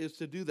goal is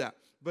to do that.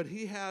 But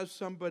he has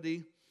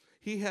somebody,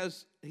 he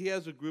has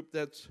a group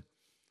that's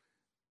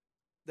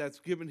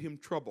given him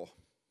trouble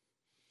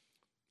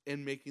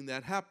in making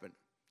that happen,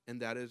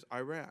 and that is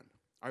Iran.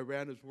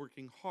 Iran is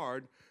working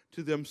hard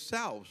to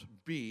themselves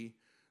be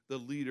the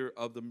leader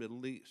of the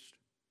Middle East.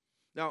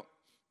 Now,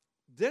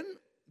 then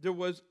there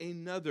was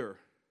another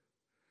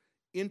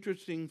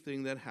interesting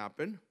thing that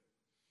happened,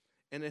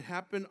 and it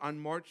happened on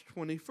March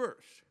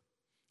 21st.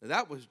 And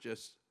that was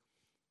just,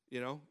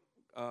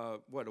 a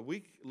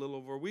little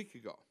over a week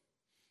ago.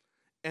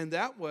 And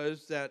that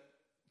was that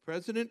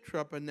President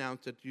Trump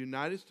announced that the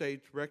United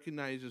States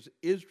recognizes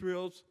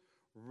Israel's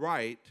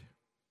right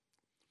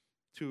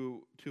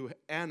to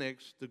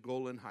annex the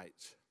Golan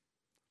Heights.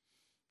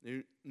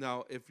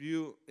 Now,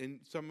 and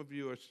some of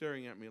you are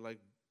staring at me like,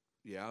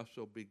 yeah,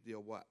 so big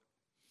deal what?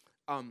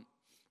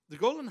 The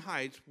Golan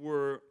Heights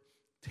were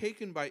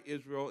taken by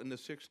Israel in the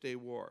 6-day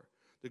war.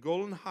 The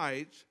Golan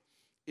Heights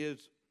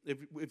is,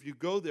 if you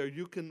go there,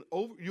 you can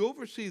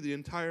oversee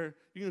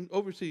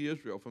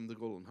Israel from the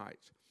Golan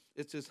Heights.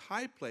 It's this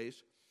high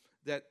place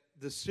that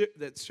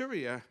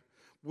Syria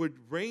would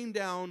rain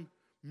down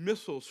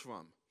missiles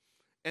from.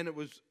 And it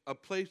was a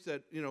place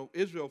that,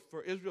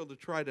 for Israel to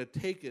try to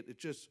take it, it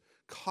just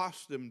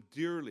cost them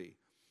dearly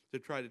to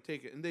try to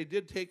take it. And they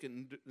did take it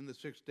in the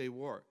 6-day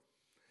war.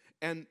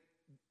 And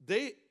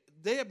they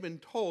have been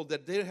told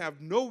that they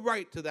have no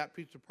right to that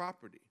piece of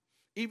property,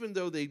 even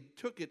though they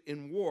took it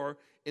in war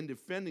in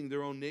defending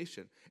their own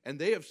nation. And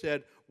they have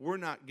said, we're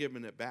not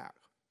giving it back.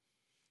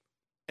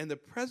 And the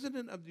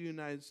President of the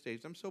United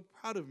States, I'm so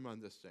proud of him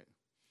on this thing.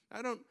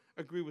 I don't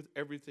agree with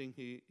everything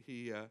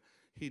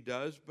he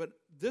does, but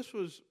this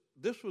was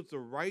the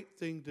right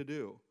thing to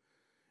do.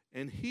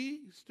 And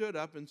he stood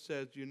up and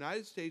said, the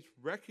United States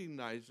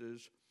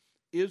recognizes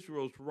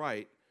Israel's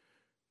right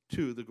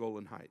to the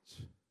Golan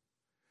Heights.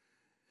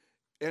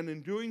 And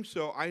in doing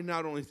so, I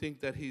not only think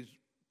that he's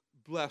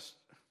blessed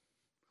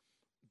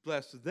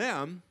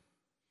them,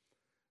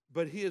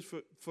 but he is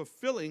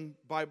fulfilling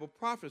Bible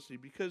prophecy.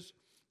 Because,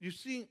 you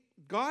see,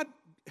 God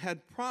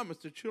had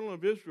promised the children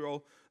of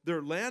Israel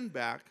their land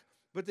back,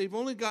 but they've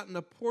only gotten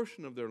a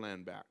portion of their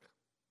land back.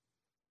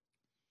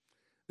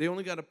 They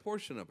only got a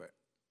portion of it.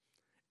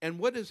 And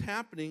what is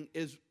happening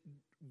is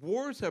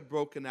wars have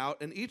broken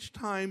out, and each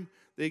time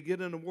they get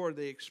in a war,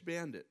 they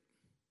expand it.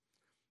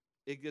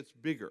 It gets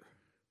bigger,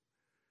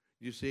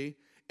 you see?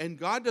 and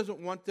God doesn't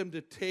want them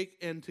to take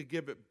and to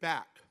give it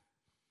back.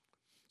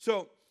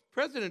 So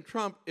President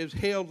Trump is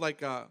hailed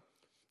like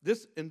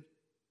this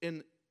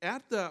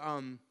at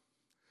the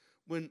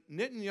when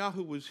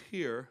Netanyahu was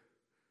here,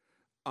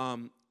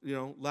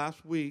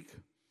 last week,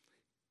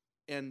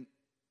 and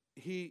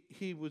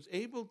he was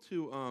able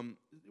to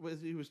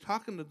he was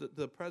talking to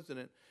the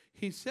president.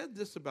 He said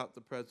this about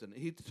the president.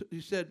 He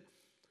said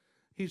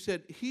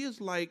he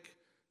is like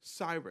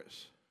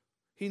Cyrus.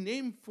 He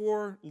named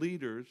 4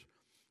 leaders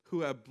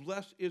who have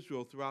blessed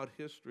Israel throughout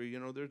history.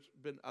 There's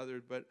been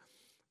others, but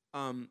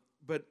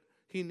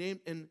he named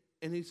and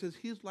he says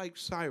he's like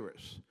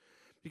Cyrus,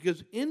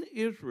 because in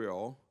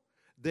Israel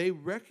they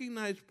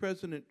recognize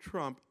President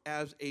Trump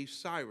as a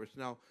Cyrus.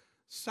 Now,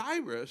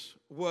 Cyrus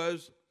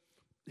was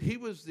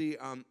the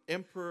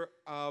emperor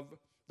of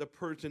the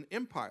Persian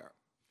Empire.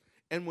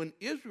 And when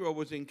Israel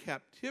was in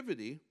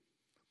captivity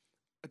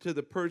to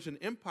the Persian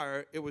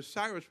Empire, it was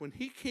Cyrus. When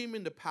he came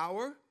into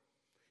power,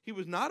 he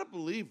was not a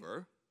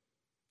believer,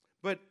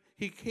 but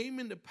he came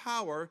into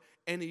power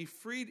and he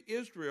freed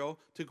Israel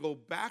to go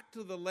back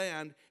to the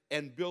land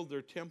and build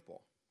their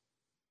temple.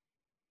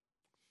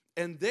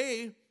 And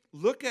they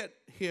look at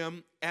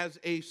him as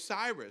a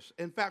Cyrus.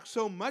 In fact,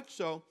 so much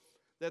so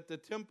that the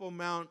Temple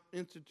Mount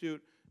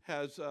Institute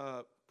has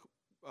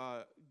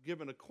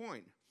given a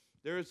coin.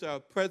 There's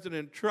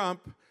President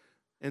Trump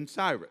and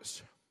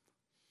Cyrus.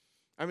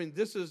 I mean,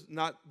 this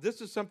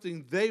is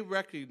something they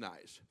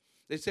recognize.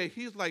 They say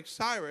he's like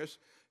Cyrus,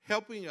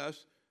 helping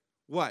us,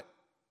 what?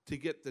 To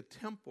get the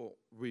temple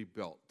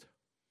rebuilt.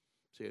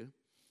 See?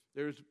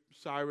 There's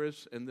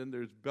Cyrus, and then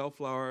there's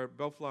Bellflower.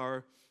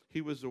 Bellflower, he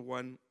was the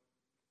one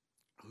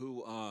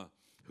who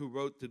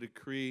wrote the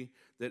decree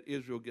that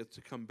Israel gets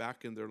to come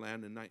back in their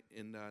land in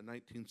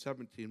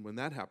 1917 when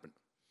that happened.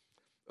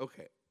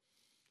 Okay.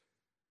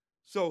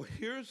 So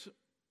here's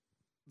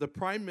the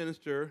Prime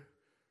Minister,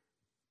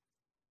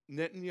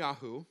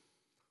 Netanyahu.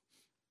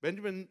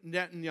 Benjamin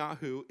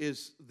Netanyahu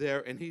is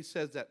there, and he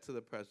says that to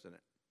the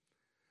president.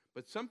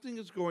 But something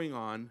is going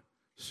on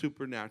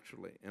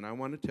supernaturally, and I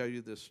want to tell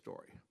you this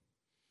story.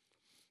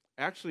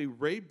 Actually,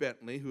 Ray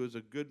Bentley, who is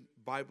a good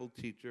Bible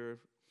teacher,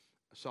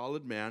 a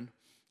solid man,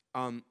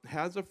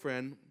 has a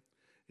friend.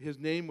 His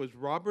name was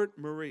Robert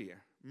Murray.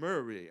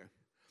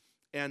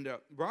 And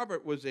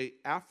Robert was an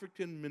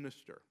African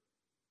minister.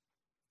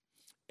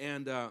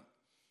 And the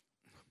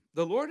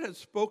Lord had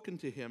spoken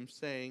to him,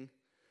 saying,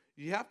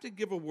 you have to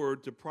give a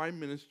word to Prime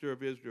Minister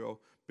of Israel,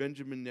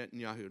 Benjamin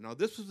Netanyahu. Now,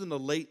 this was in the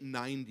late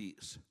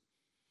 90s.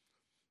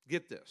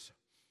 Get this.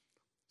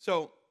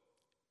 So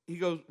he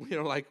goes,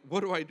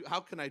 what do I do?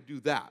 How can I do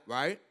that,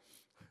 right?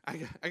 I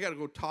got to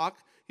go talk.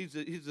 He's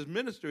a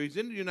minister. He's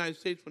in the United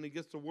States when he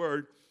gets the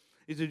word.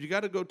 He says, you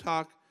got to go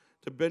talk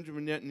to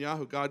Benjamin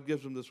Netanyahu. God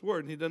gives him this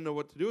word, and he doesn't know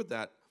what to do with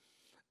that.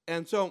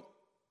 And so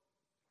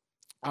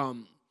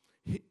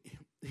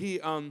he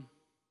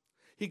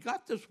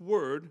got this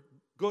word,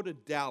 go to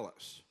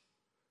Dallas.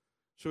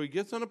 So he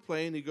gets on a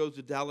plane, he goes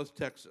to Dallas,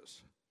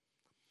 Texas.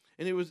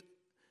 And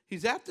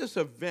he's at this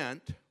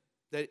event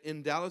that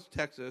in Dallas,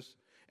 Texas,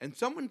 and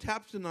someone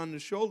taps him on the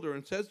shoulder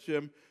and says to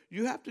him,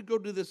 you have to go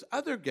to this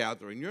other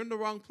gathering. You're in the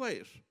wrong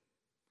place.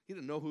 He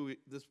didn't know who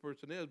this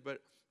person is,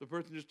 but the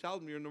person just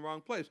tells him you're in the wrong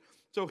place.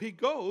 So he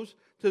goes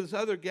to this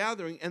other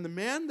gathering, and the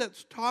man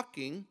that's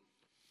talking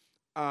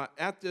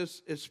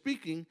is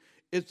speaking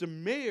is the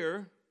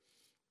mayor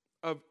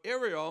of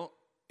Ariel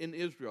in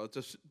Israel. It's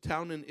a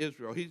town in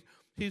Israel.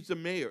 He's the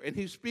mayor, and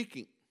he's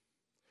speaking.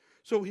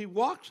 So he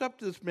walks up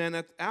to this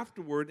man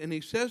afterward, and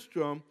he says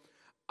to him,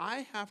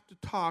 I have to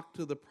talk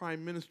to the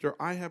prime minister.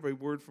 I have a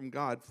word from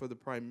God for the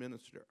prime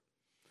minister.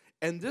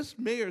 And this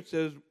mayor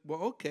says,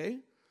 well, okay,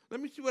 let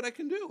me see what I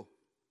can do.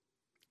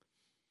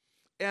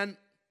 And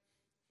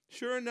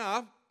sure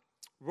enough,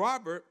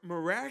 Robert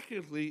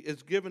miraculously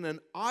is given an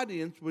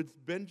audience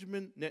with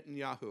Benjamin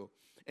Netanyahu.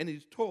 And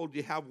he's told,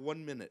 you have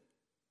 1 minute.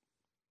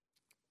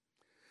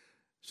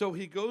 So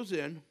he goes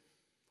in.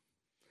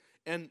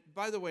 And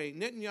by the way,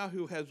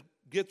 Netanyahu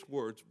gets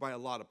words by a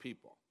lot of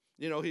people.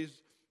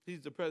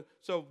 He's the president.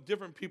 So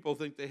different people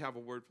think they have a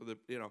word for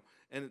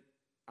and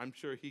I'm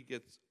sure he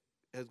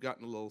has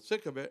gotten a little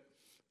sick of it.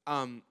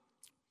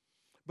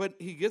 But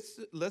he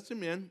lets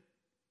him in,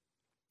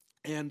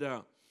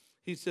 and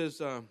he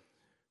says,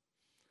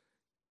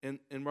 and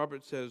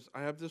Robert says,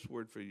 I have this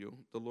word for you.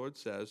 The Lord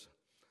says,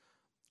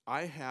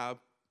 I have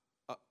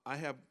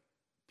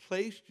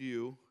placed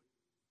you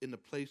in the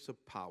place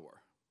of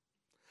power.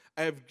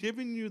 I have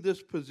given you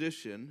this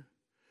position.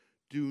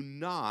 Do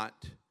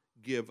not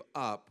give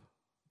up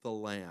the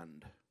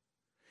land.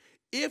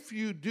 If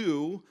you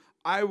do,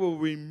 I will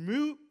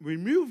remove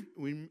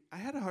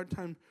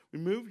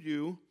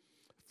you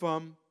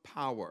from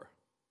power.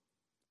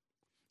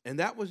 And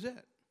that was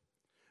it.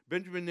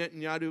 Benjamin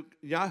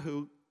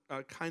Netanyahu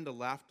kind of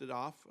laughed it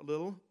off a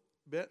little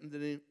bit, and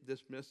then he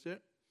dismissed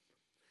it.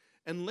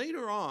 And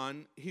later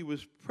on, he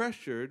was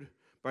pressured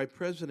by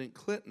President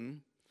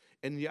Clinton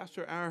and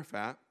Yasser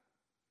Arafat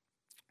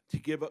to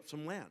give up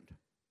some land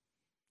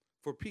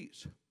for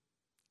peace.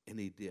 And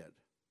he did.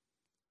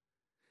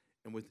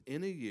 And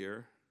within a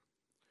year,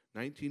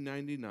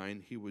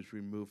 1999, he was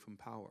removed from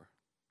power.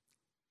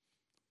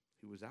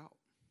 He was out.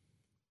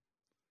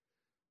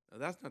 Now,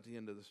 that's not the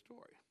end of the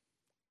story.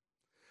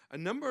 A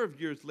number of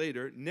years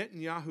later,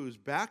 Netanyahu is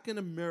back in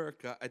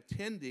America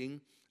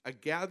attending a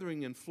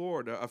gathering in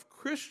Florida of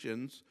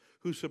Christians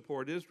who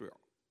support Israel.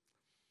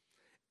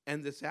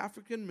 And this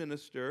African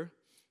minister,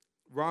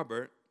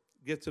 Robert,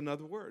 gets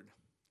another word.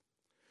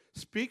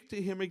 Speak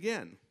to him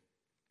again.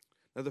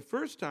 Now, the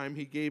first time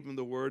he gave him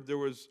the word, there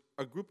was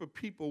a group of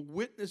people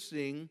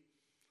witnessing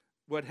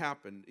what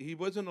happened. He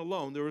wasn't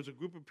alone. There was a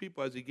group of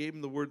people as he gave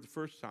him the word the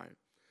first time.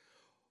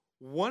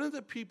 One of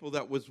the people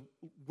that was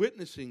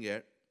witnessing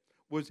it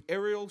was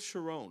Ariel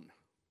Sharon.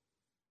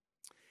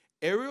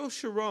 Ariel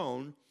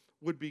Sharon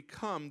would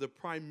become the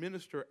prime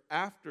minister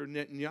after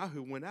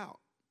Netanyahu went out.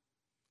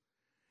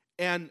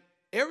 And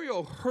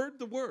Ariel heard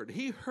the word.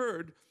 He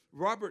heard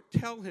Robert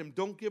tell him,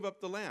 don't give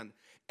up the land.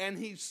 And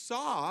he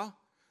saw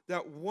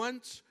that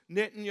once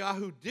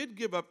Netanyahu did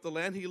give up the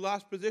land, he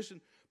lost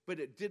position, but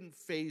it didn't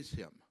faze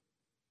him.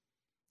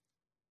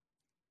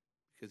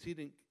 Because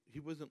he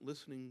wasn't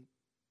listening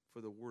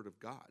for the word of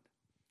God.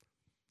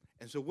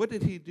 And so what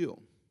did he do?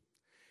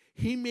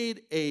 He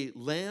made a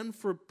land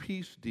for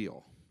peace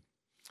deal.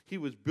 He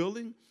was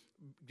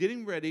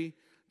getting ready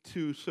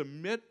to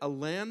submit a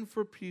land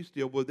for peace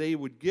deal where they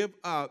would give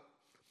up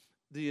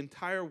the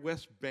entire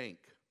West Bank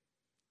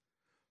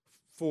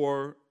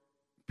for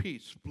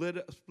peace,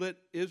 split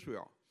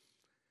Israel.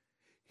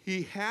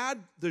 He had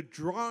the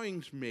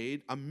drawings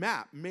made, a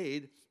map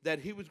made, that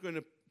he was going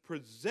to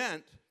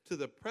present to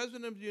the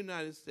President of the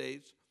United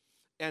States,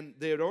 and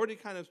they had already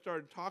kind of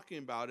started talking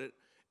about it.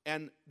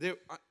 And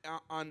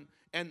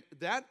and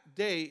that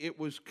day it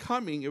was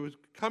coming. It was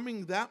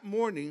coming that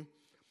morning.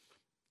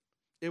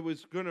 It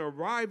was going to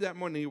arrive that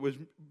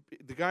morning.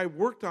 The guy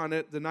worked on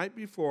it the night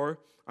before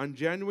on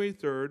January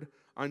 3rd.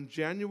 On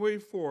January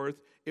 4th,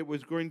 it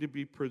was going to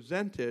be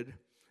presented.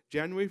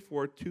 January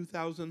 4th,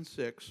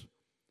 2006,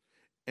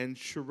 and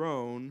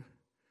Sharon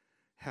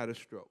had a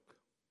stroke,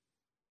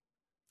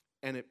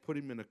 and it put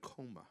him in a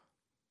coma.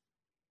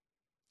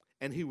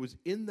 And he was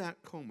in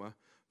that coma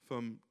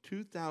from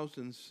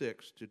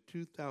 2006 to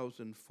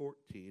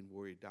 2014,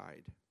 where he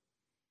died.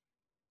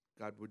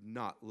 God would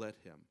not let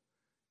him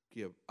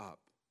give up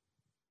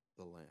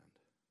the land.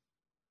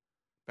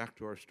 Back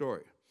to our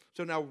story.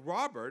 So now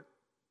Robert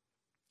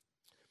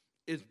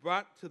is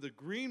brought to the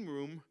green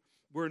room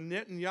where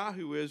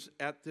Netanyahu is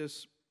at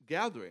this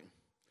gathering.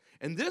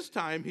 And this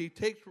time he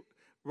takes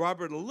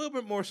Robert a little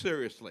bit more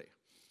seriously.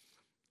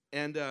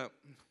 And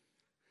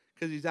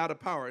because he's out of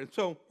power. And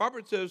so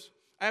Robert says,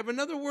 I have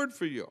another word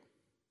for you.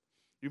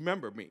 You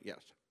remember me?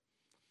 Yes.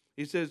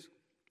 He says,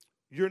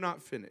 you're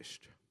not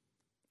finished.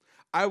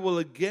 I will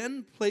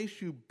again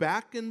place you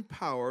back in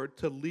power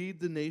to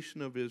lead the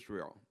nation of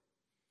Israel.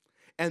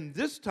 And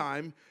this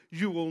time,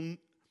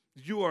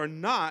 you are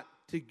not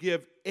to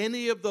give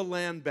any of the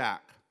land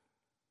back.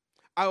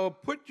 I will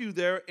put you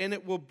there, and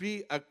it will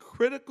be a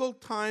critical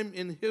time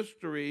in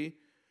history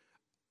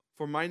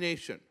for my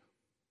nation.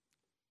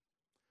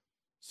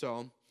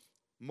 So,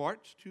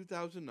 March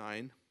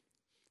 2009,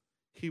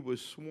 he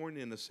was sworn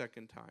in a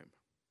second time.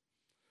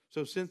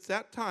 So since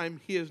that time,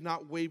 he has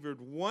not wavered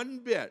one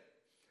bit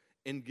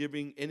in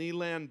giving any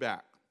land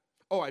back.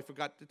 Oh, I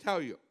forgot to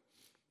tell you.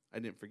 I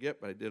didn't forget,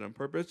 but I did on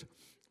purpose.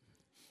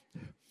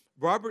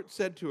 Robert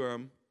said to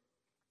him,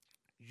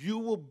 you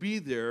will be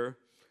there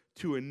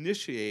to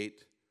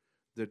initiate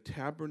the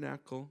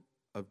tabernacle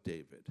of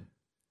David.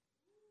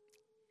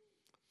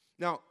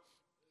 Now,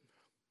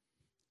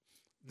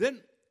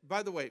 then,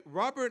 by the way,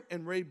 Robert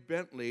and Ray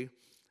Bentley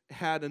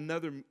got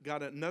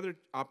another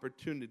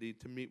opportunity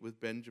to meet with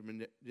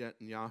Benjamin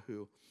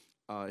Netanyahu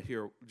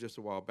here just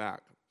a while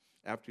back,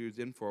 after he was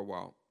in for a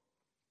while.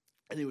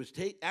 And he was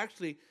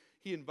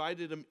he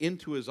invited him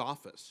into his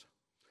office.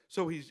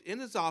 So he's in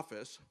his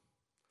office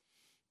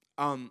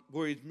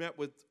where he's met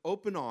with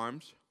open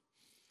arms,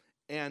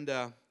 and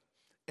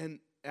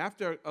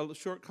after a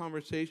short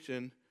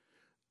conversation,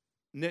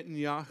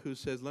 Netanyahu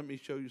says, let me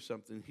show you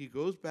something. He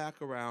goes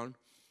back around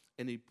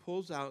and he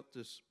pulls out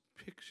this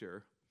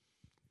picture,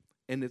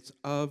 and it's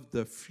of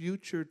the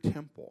future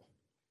temple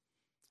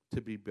to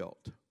be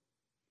built.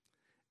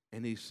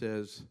 And he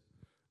says,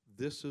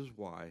 this is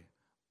why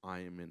I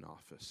am in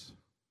office.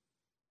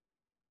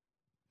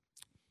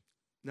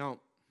 Now,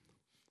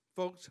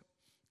 folks,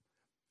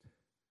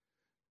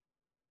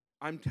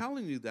 I'm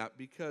telling you that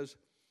because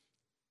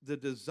the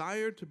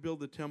desire to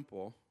build a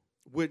temple,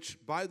 which,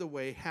 by the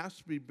way, has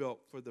to be built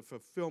for the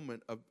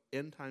fulfillment of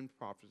end-time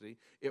prophecy,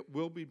 it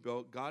will be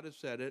built. God has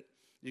said it.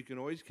 You can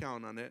always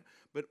count on it.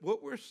 But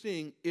what we're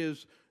seeing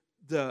is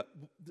the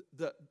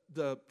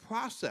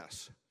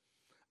process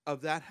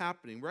of that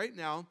happening. Right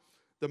now,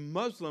 the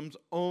Muslims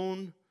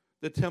own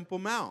the Temple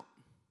Mount.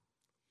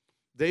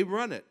 They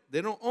run it.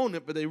 They don't own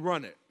it, but they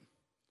run it.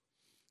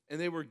 And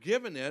they were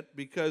given it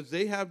because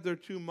they have their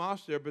two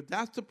mosques there, but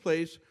that's the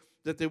place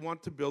that they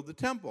want to build the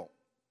temple.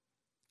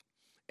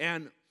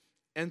 And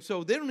And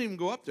so they don't even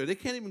go up there. They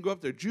can't even go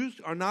up there.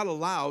 Jews are not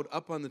allowed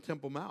up on the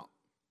Temple Mount,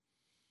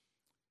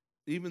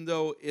 even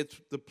though it's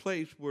the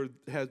place where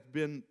has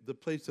been the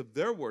place of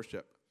their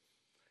worship,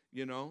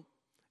 you know.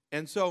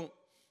 And so,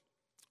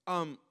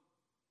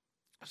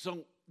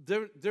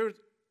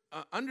 there's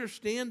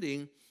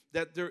understanding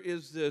that there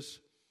is this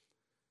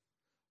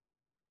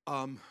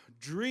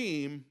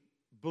dream,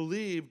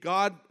 believe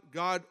God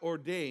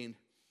ordained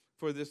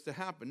for this to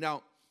happen.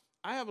 Now,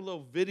 I have a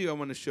little video I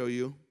want to show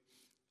you.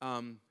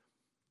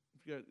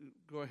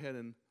 Go ahead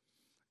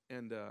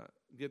and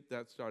get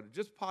that started.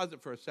 Just pause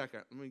it for a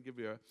second. Let me give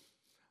you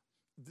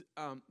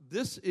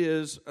this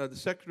is the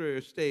Secretary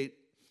of State,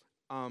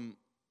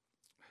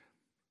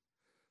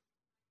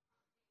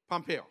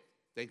 Pompeo.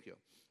 Thank you.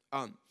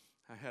 I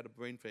had a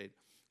brain fade.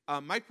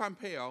 Mike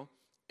Pompeo,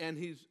 and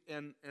he's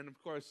and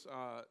of course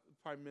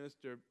Prime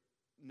Minister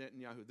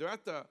Netanyahu. They're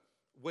at the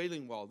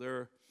Wailing Wall.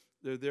 They're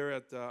there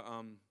at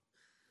the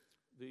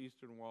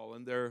Eastern Wall,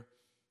 and they're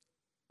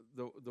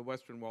the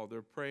Western Wall.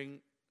 They're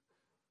praying,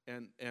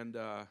 and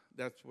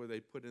that's where they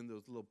put in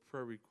those little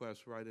prayer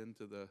requests right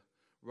into the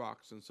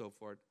rocks and so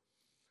forth.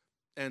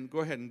 And go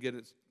ahead and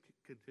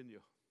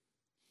continue.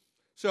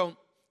 So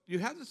you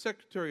have the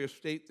Secretary of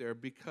State there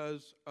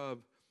because of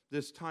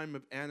this time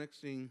of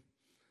annexing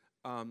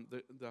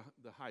the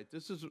height.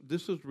 This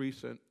is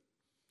recent,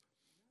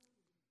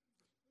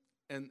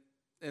 and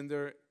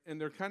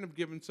they're kind of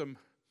given some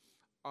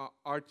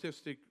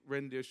artistic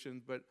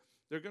renditions, but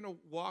they're going to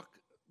walk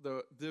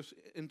this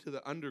into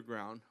the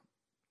underground,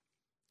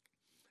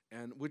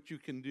 and what you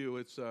can do.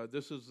 It's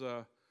this is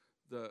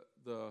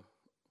the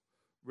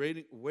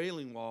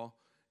Wailing Wall,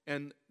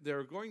 and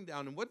they're going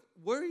down. And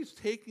where he's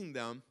taking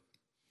them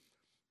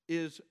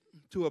is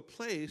to a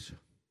place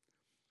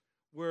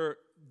where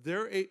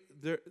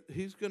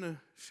he's going to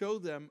show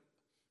them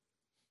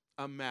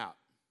a map.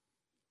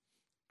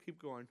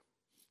 Keep going.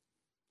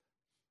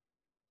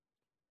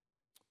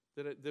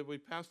 Did we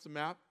pass the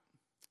map?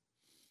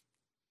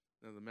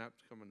 No, the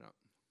map's coming up.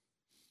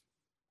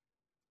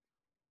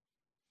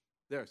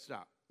 There,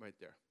 stop, right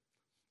there.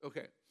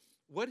 Okay,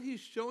 what he's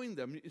showing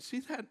them, you see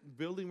that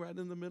building right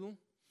in the middle?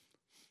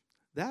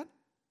 That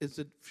is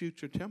a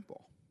future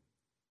temple.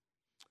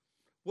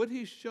 What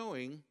he's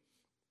showing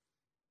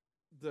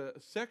the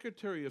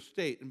Secretary of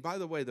State, and by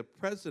the way, the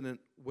president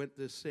went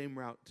this same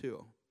route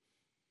too.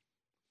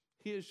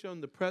 He has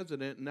shown the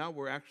president, and now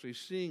we're actually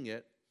seeing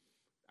it.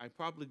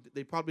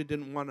 They probably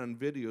didn't want on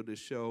video to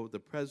show the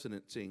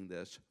president seeing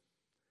this,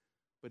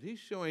 but he's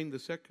showing the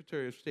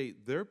Secretary of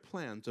State their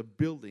plans of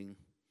building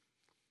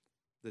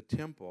the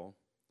temple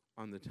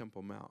on the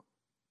Temple Mount.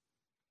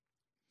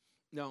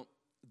 Now,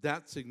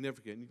 that's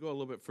significant. You go a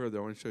little bit further.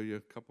 I want to show you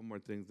a couple more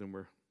things, then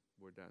we're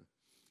done.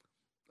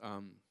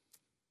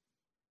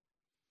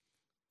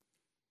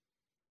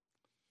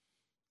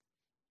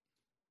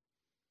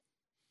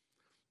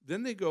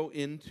 Then they go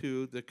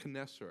into the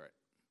Knesset.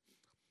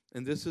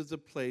 And this is a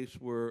place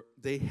where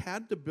they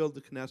had to build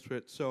the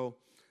Knesset so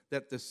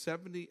that the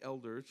 70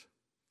 elders,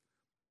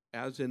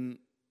 as in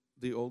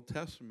the Old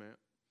Testament,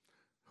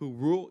 who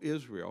rule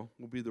Israel,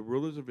 will be the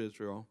rulers of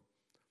Israel.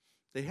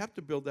 They have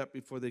to build that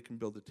before they can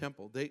build the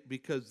temple.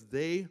 Because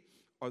they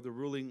are the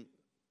ruling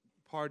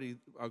party,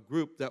 a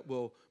group that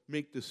will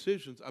make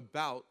decisions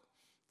about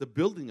the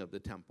building of the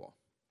temple.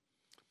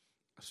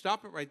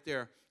 Stop it right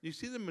there. You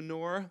see the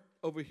menorah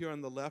over here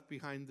on the left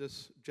behind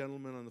this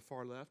gentleman on the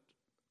far left?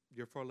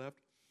 Your far left?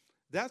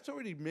 That's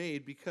already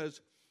made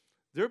because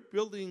they're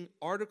building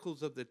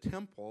articles of the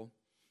temple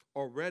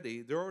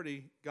already. They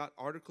already got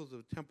articles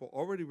of the temple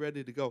already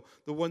ready to go,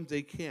 the ones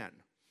they can.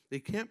 They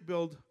can't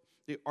build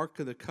the Ark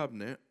of the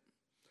Covenant.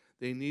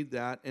 They need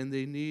that, and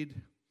they need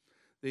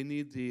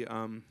the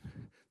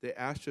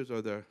ashes,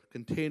 or the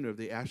container of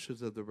the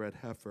ashes of the red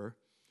heifer.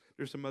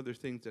 There's some other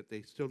things that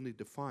they still need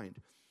to find.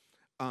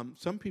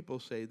 Some people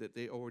say that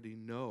they already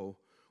know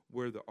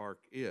where the Ark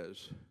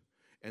is,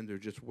 and they're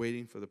just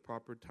waiting for the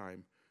proper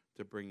time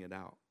to bring it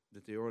out,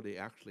 that they already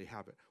actually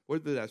have it.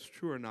 Whether that's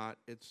true or not,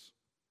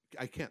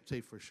 I can't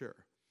say for sure.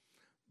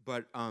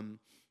 But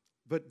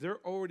they're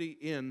already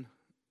in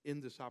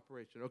this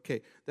operation.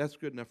 Okay, that's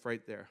good enough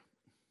right there.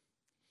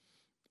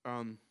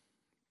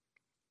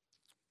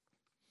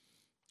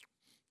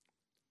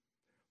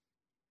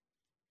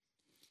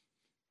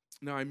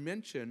 Now, I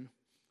mentioned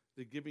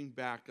the giving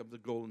back of the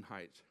Golden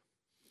Heights.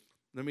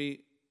 Let me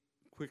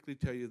quickly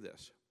tell you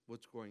this,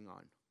 what's going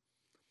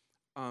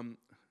on.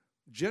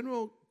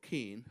 General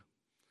Keane,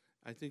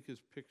 I think his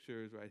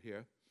picture is right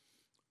here,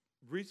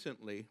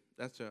 recently,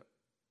 that's an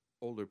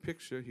older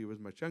picture, he was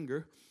much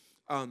younger,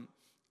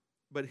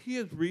 but he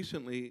has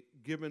recently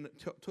given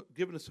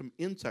us some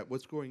insight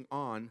what's going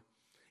on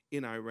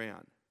in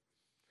Iran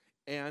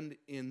and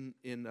in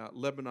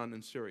Lebanon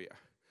and Syria.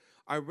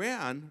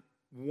 Iran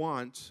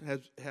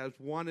has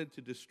wanted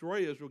to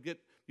destroy Israel, get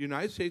the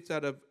United States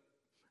out of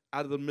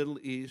the Middle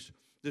East,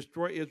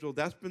 destroy Israel.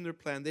 That's been their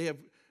plan. They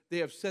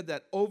have said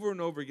that over and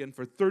over again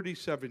for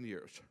 37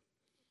 years.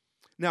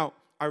 Now,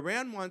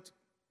 Iran wants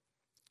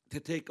to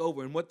take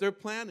over, and what their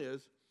plan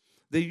is,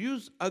 They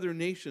use other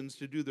nations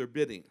to do their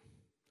bidding.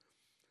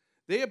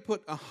 They have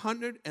put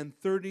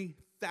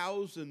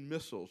 130,000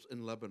 missiles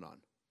in Lebanon.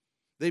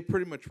 They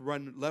pretty much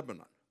run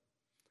Lebanon.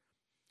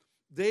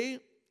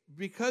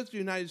 Because the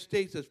United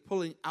States is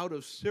pulling out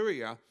of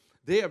Syria,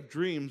 they have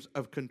dreams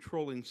of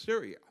controlling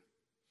Syria.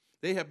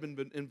 They have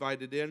been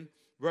invited in,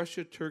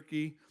 Russia,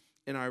 Turkey,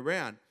 and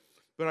Iran.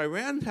 But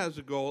Iran has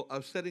a goal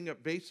of setting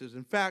up bases.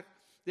 In fact,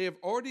 they have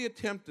already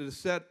attempted to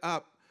set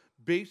up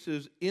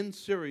bases in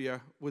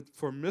Syria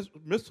for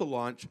missile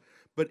launch,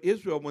 but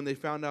Israel, when they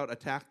found out,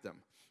 attacked them.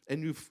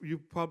 And you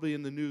probably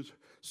in the news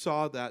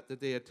saw that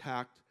they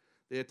attacked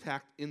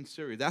in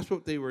Syria. That's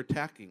what they were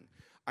attacking,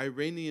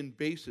 Iranian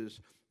bases,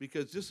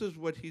 because this is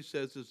what he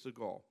says is the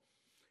goal.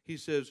 He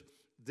says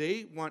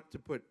they want to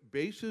put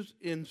bases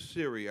in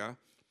Syria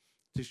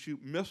to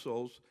shoot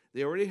missiles.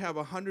 They already have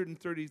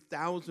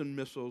 130,000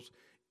 missiles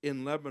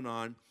in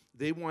Lebanon.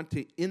 They want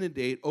to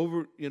inundate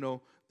over,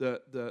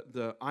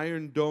 the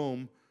Iron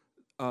Dome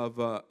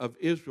of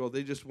Israel.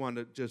 They just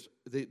want to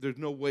there's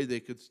no way they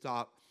could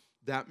stop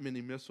that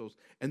many missiles.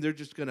 And they're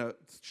just going to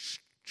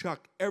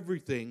chuck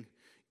everything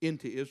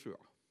into Israel.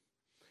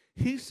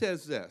 He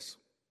says this.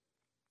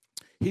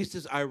 He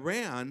says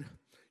Iran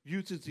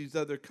uses these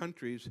other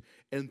countries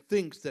and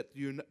thinks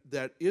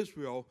that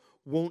Israel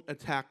won't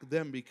attack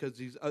them because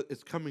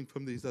it's coming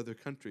from these other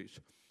countries.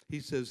 He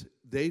says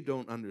they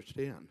don't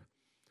understand.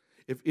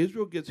 If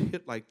Israel gets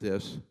hit like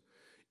this,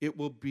 it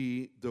will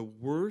be the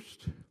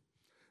worst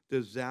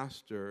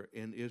disaster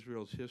in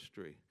Israel's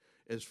history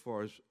as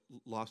far as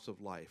loss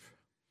of life.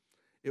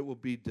 It will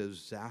be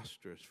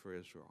disastrous for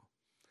Israel.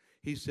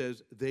 He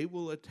says they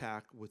will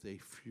attack with a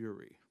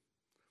fury,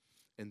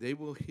 and they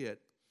will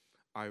hit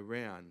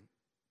Iran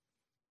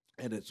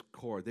at its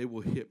core. They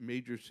will hit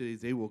major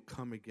cities. They will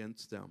come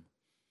against them.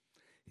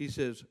 He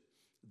says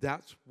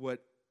that's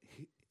what,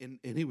 and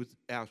he was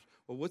asked,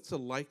 well, what's the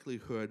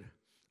likelihood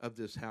of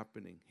this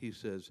happening? He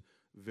says,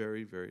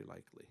 very, very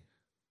likely.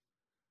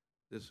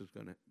 This is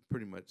going to,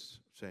 pretty much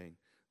saying,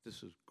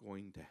 this is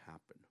going to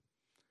happen.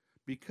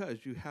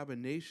 Because you have a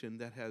nation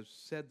that has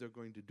said they're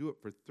going to do it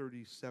for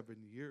 37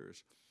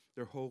 years.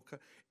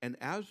 And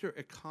as their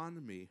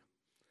economy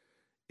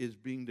is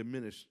being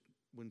diminished,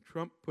 when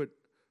Trump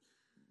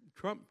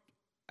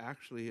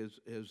actually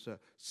has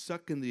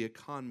sucking the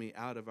economy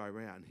out of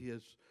Iran. He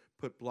has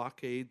put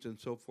blockades and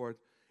so forth.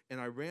 And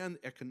Iran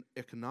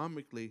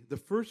economically, the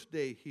first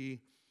day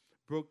he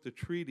broke the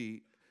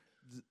treaty,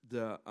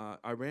 the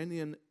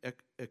Iranian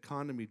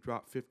economy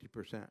dropped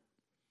 50%.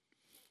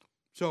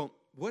 So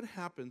what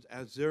happens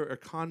as their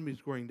economy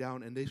is going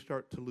down and they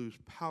start to lose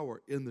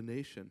power in the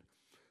nation?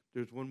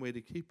 There's one way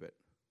to keep it: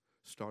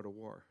 start a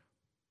war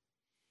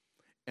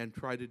and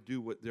try to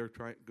do what they're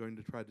going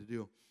to try to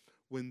do.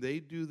 When they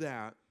do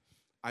that,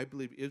 I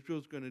believe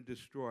Israel's going to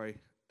destroy.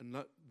 And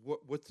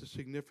what's the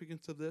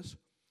significance of this?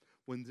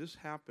 When this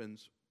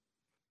happens,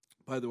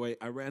 by the way,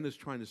 Iran is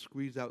trying to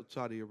squeeze out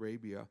Saudi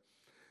Arabia.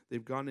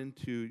 They've gone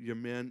into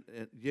Yemen,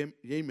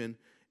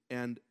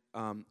 and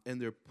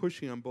they're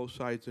pushing on both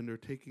sides, and they're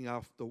taking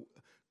off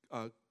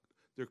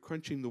they're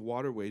crunching the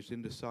waterways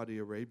into Saudi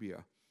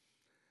Arabia.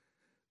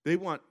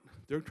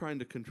 They're trying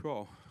to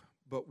control,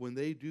 but when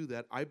they do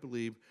that, I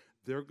believe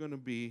they're going to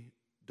be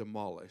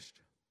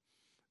demolished.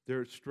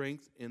 Their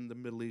strength in the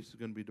Middle East is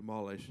going to be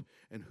demolished,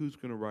 and who's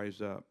going to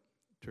rise up?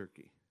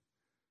 Turkey.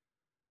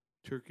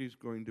 Turkey's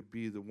going to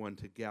be the one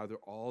to gather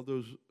all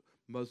those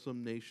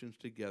Muslim nations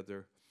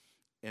together,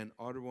 and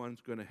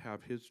Erdogan's going to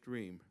have his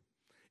dream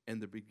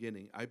and the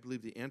beginning. I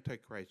believe the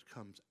Antichrist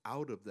comes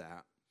out of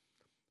that,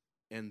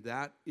 and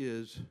that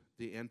is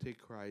the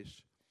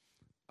Antichrist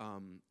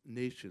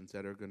nations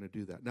that are going to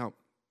do that. Now,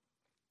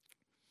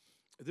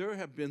 there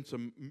have been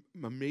some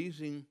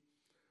amazing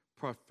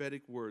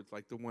prophetic words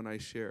like the one I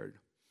shared,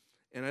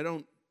 and I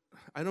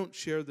don't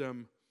share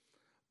them.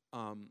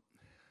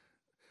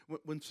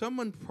 When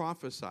someone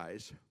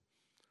prophesies,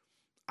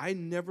 I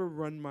never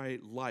run my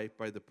life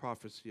by the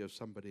prophecy of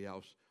somebody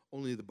else,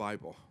 only the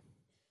Bible.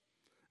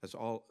 That's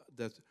all.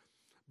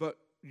 But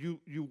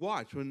you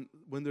watch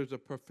when there's a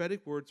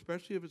prophetic word,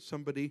 especially if it's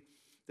somebody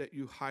that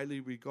you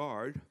highly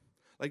regard,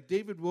 like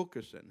David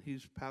Wilkerson.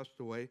 He's passed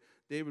away.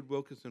 David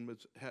Wilkerson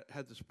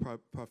had this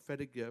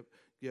prophetic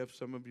gift.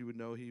 Some of you would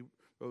know he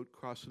wrote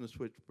Crossing the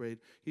Switchblade.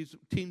 He's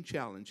Teen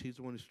Challenge. He's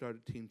the one who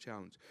started Teen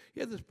Challenge. He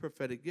had this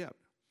prophetic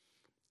gift.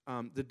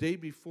 The day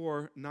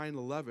before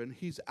 9/11,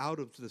 he's out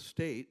of the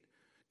state.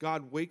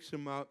 God wakes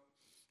him up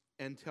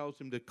and tells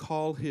him to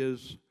call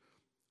his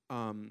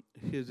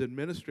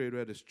administrator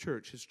at his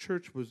church. His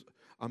church was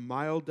a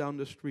mile down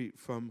the street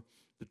from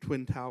the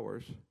Twin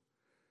Towers.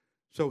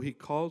 So he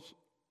calls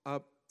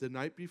up the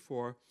night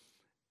before,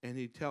 and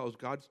he tells,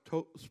 God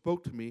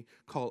spoke to me,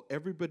 call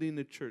everybody in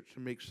the church to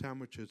make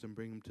sandwiches and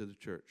bring them to the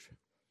church.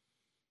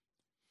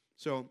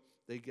 So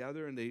they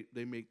gather and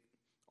they make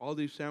all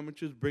these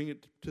sandwiches, bring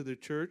it to the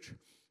church.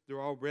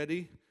 They're all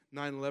ready.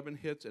 9/11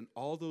 hits, and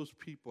all those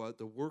people,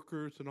 the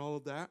workers and all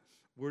of that,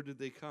 where did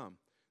they come?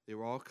 They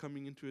were all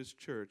coming into his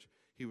church.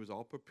 He was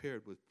all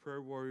prepared with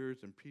prayer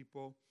warriors and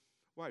people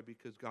Why?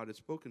 Because God had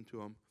spoken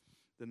to him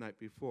the night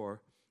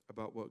before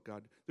about what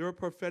God. There are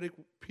prophetic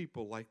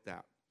people like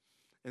that.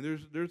 And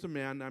there's a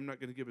man, I'm not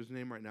going to give his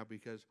name right now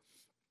because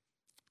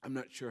I'm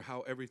not sure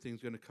how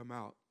everything's going to come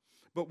out.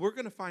 But we're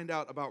going to find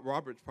out about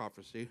Robert's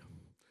prophecy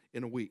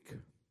in a week.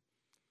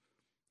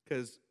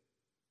 Because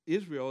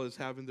Israel is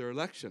having their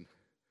election.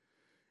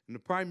 And the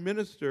Prime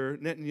Minister,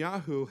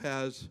 Netanyahu,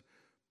 has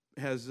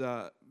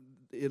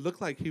it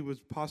looked like he was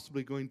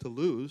possibly going to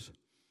lose.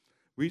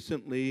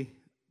 Recently,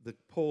 the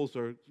polls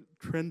are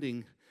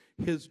trending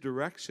his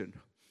direction.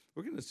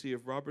 We're going to see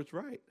if Robert's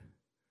right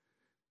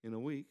in a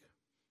week.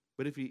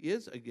 But if he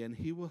is again,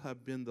 he will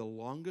have been the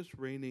longest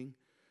reigning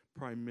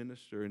prime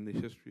minister in the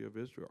history of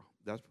Israel.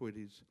 That's what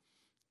he's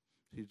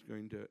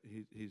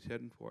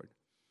heading toward.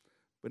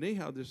 But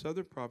anyhow, this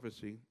other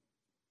prophecy,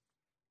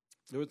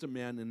 there was a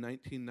man in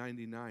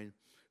 1999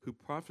 who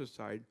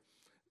prophesied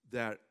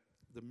that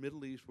the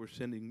Middle East were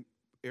sending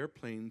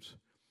airplanes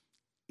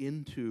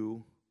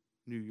into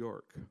New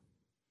York.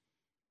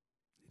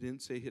 He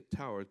didn't say hit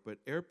towers, but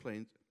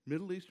airplanes,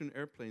 Middle Eastern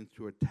airplanes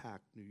to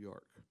attack New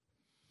York.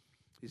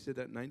 He said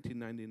that in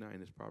 1999,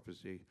 his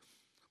prophecy.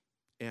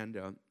 And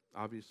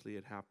obviously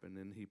it happened,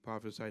 and he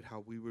prophesied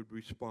how we would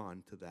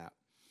respond to that.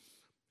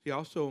 He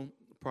also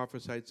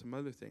prophesied some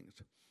other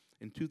things.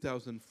 In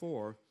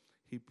 2004,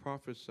 he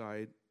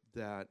prophesied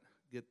that,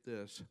 get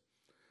this,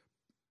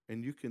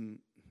 and you can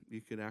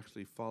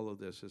actually follow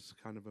this. It's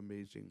kind of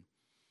amazing.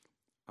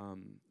 A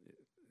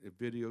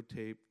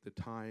videotape, the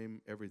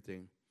time,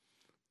 everything.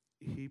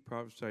 He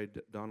prophesied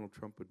that Donald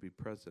Trump would be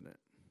president.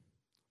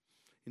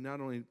 He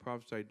not only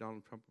prophesied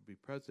Donald Trump would be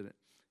president,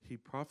 he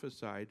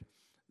prophesied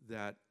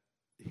that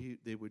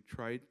they would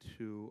try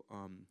to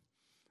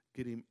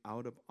get him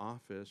out of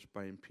office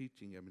by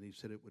impeaching him, and he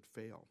said it would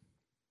fail.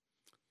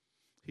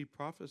 He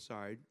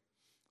prophesied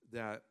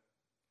that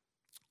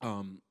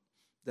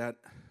that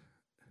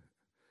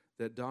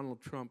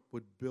Donald Trump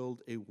would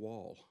build a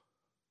wall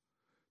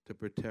to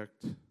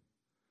protect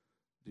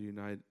the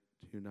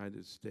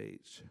United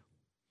States.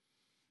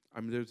 I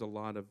mean, there's a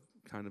lot of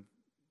kind of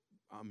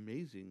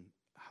amazing.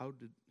 How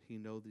did he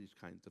know these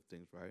kinds of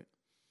things, right?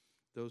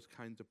 Those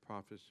kinds of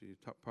prophecies.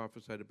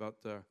 Prophesied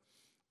about the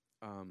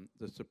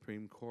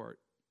Supreme Court.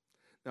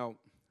 Now,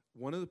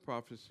 one of the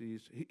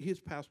prophecies, he has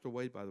passed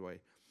away, by the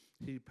way.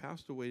 He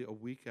passed away a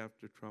week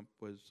after Trump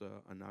was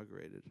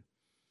inaugurated.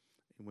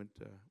 He went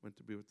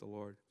to be with the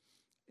Lord.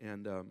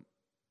 And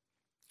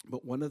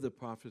but one of the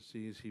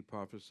prophecies he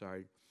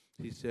prophesied,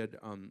 he said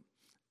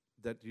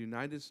that the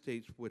United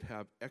States would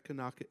have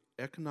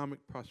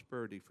economic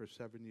prosperity for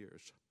 7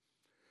 years,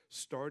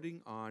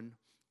 starting on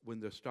when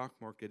the stock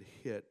market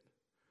hit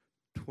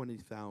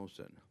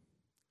 20,000.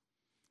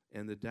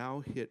 And the Dow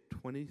hit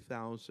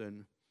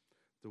 20,000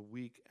 the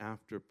week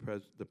after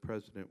the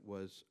president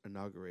was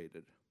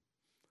inaugurated.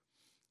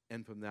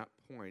 And from that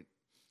point,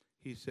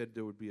 he said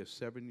there would be a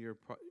 7 years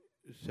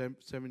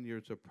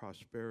of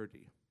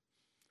prosperity.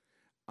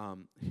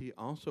 He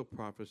also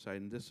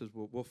prophesied, and this is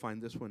we'll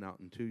find this one out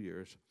in 2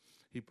 years.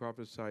 He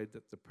prophesied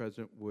that the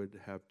president would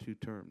have 2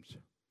 terms,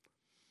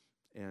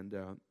 and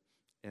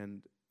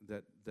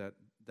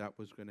that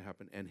was going to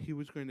happen, and he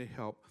was going to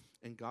help,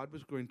 and God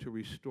was going to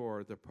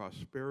restore the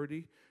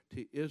prosperity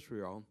to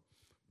Israel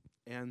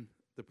and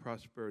the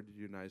prosperity to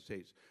the United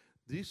States.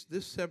 This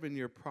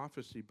 7-year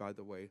prophecy, by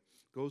the way,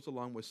 goes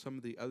along with some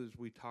of the others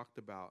we talked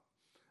about.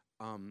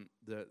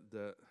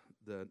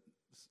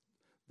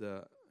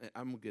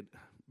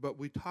 But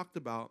we talked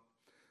about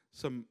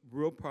some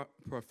real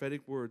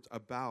prophetic words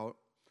about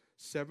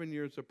 7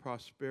 years of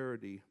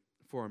prosperity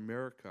for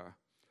America,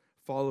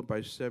 followed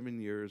by 7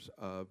 years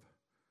of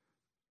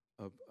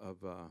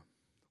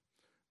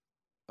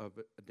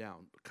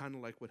down, kind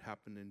of like what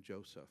happened in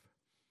Joseph,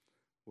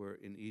 where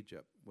in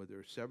Egypt, where there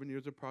were 7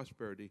 years of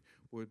prosperity,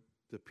 where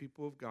the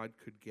people of God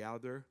could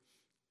gather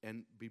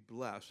and be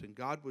blessed, and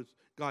God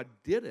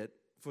did it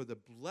for the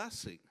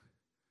blessing.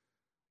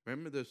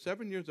 Remember, the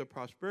 7 years of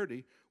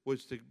prosperity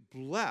was to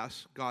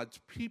bless God's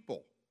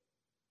people.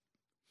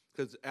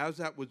 Because as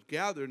that was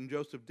gathered, and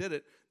Joseph did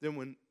it,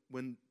 then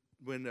when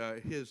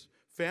his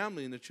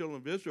family and the children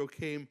of Israel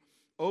came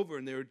over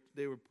and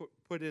they were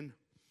put in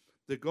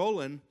the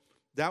Golan,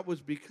 that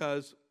was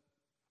because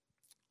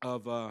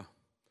of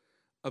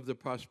the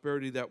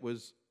prosperity that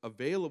was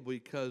available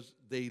because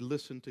they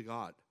listened to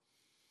God.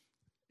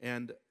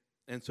 And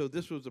so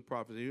this was a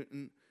prophecy.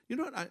 And you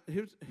know what?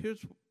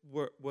 Here's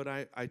what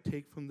I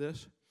take from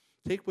this.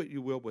 Take what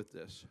you will with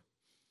this.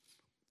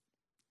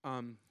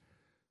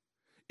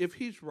 If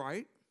he's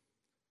right,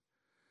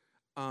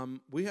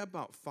 we have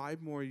about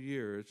 5 more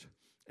years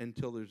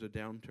until there's a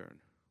downturn,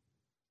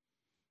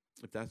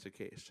 if that's the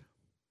case.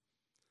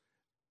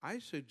 I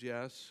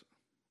suggest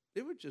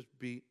it would just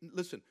be,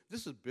 listen,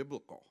 this is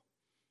biblical,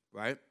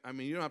 right? I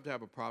mean, you don't have to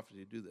have a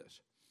prophecy to do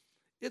this.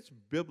 It's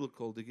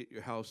biblical to get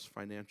your house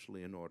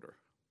financially in order.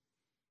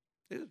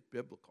 It is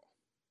biblical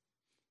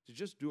to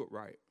just do it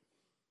right.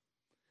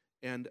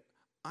 And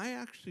I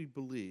actually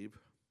believe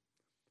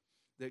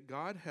that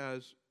God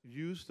has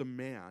used the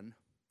man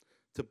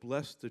to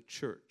bless the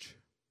church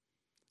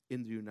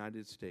in the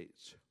United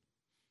States.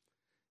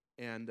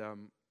 And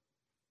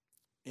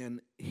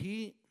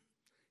he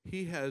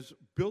has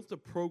built a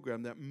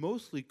program that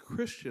mostly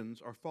Christians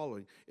are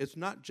following. It's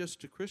not just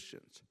to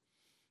Christians.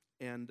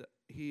 And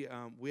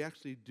we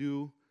actually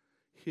do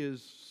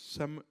his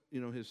seminar.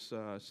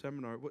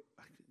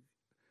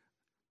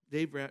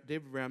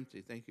 David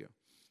Ramsey, thank you.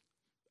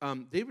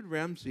 David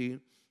Ramsey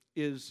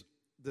is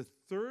the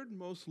third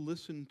most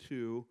listened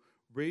to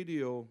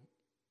radio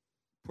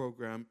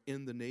program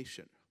in the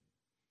nation.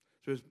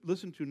 So it's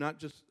listened to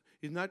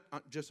he's not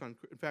just on,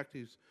 in fact,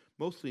 he's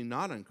mostly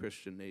not on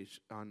Christian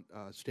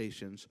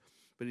stations,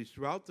 but he's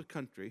throughout the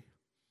country.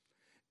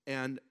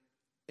 And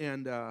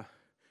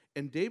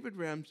David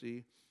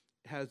Ramsey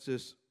has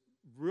this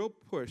real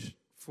push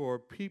for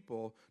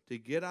people to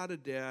get out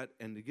of debt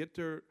and to get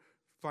their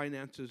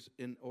finances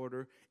in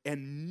order.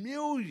 And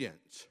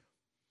millions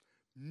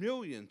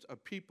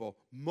of people,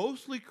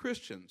 mostly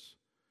Christians,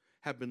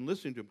 have been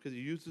listening to him because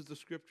he uses the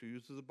scripture,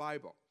 uses the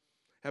Bible,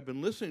 have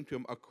been listening to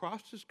him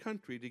across this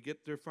country to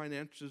get their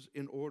finances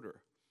in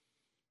order.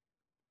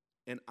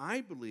 And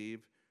I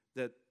believe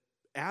that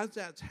as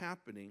that's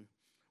happening,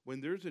 when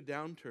there's a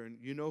downturn,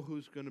 you know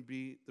who's going to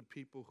be the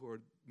people who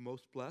are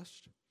most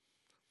blessed?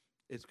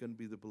 It's going to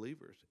be the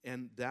believers.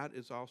 And that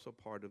is also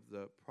part of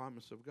the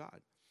promise of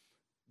God,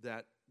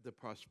 that the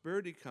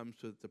prosperity comes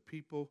so that the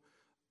people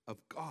of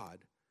God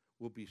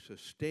will be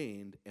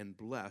sustained and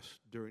blessed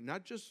during,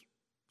 not just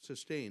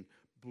sustained,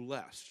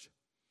 blessed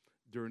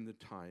during the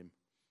time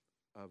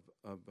of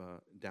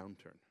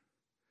downturn.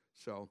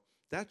 So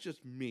that's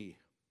just me.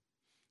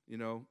 You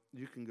know,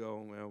 you can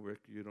go, well, Rick,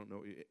 you don't know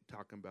what you're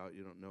talking about.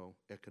 You don't know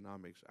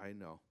economics. I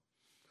know.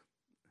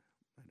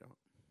 I don't.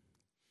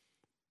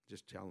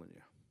 Just telling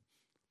you.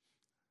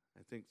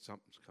 I think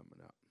something's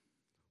coming up.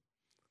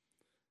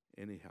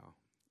 Anyhow.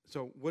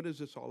 So what is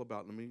this all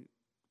about? Let me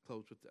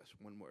close with this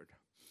one word.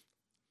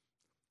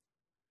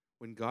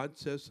 When God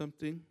says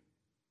something,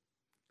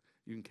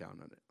 you can count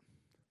on it.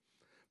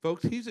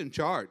 Folks, he's in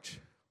charge.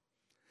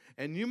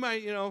 And you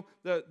might,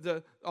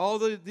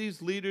 these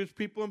leaders,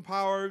 people in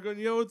power are going,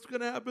 it's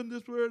going to happen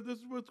this way, this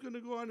is what's going to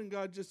go on, and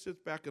God just sits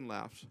back and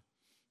laughs.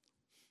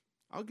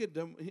 I'll get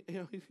done.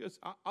 He goes,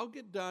 I'll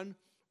get done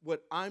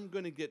what I'm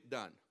going to get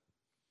done.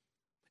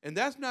 And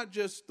that's not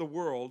just the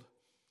world,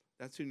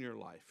 that's in your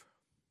life.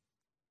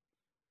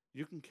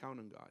 You can count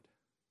on God.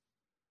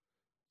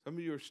 Some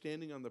of you are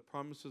standing on the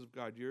promises of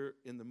God. You're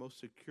in the most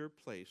secure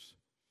place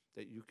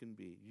that you can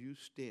be. You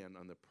stand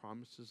on the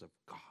promises of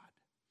God.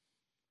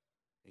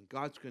 And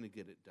God's going to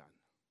get it done.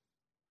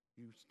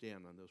 You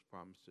stand on those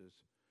promises.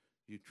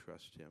 You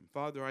trust him.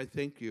 Father, I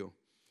thank you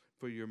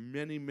for your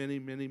many, many,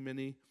 many,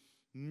 many,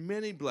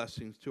 many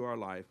blessings to our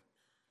life.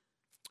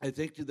 I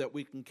thank you that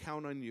we can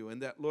count on you.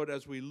 And that, Lord,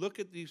 as we look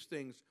at these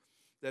things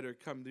that are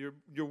coming,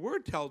 your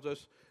word tells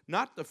us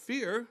not to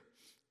fear,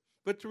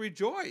 but to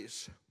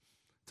rejoice,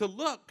 to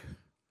look.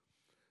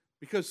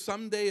 Because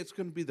someday it's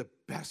going to be the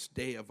best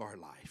day of our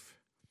life.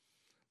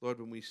 Lord,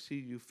 when we see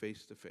you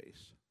face to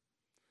face.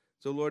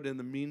 So, Lord, in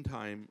the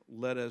meantime,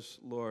 let us,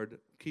 Lord,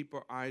 keep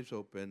our eyes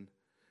open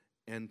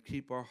and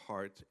keep our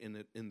hearts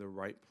in the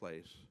right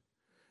place.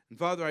 And,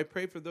 Father, I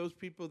pray for those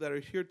people that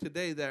are here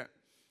today that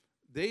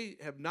they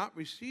have not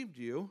received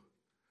you.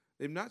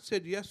 They've not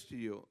said yes to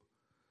you.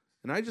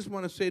 And I just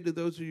want to say to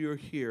those of you who are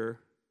here,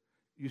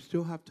 you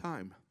still have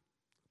time.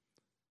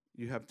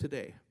 You have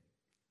today.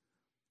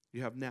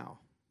 You have now.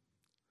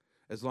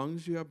 As long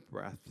as you have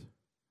breath,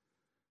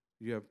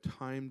 you have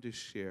time to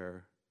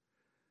share.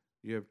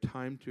 You have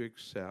time to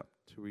accept,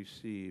 to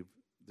receive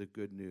the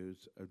good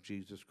news of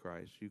Jesus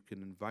Christ. You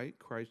can invite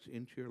Christ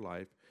into your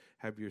life,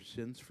 have your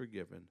sins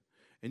forgiven,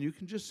 and you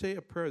can just say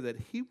a prayer that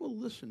he will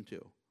listen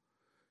to.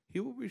 He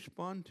will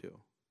respond to.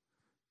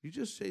 You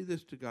just say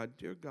this to God,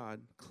 dear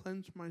God,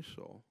 cleanse my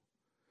soul.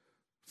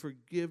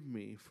 Forgive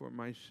me for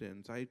my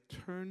sins. I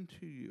turn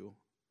to you.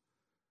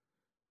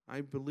 I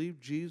believe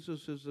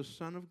Jesus is the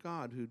Son of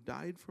God who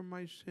died for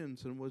my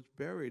sins and was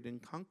buried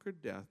and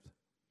conquered death.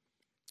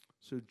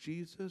 So,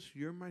 Jesus,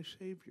 you're my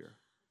Savior,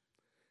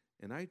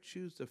 and I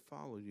choose to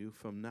follow you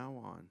from now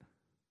on.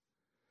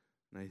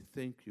 And I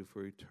thank you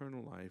for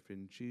eternal life.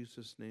 In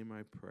Jesus' name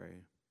I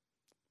pray.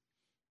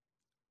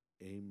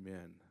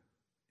 Amen.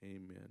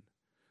 Amen.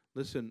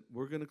 Listen,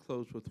 we're going to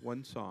close with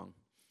one song,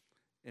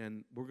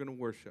 and we're going to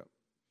worship.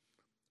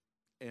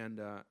 And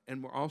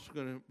we're also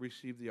going to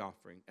receive the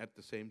offering at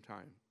the same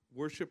time.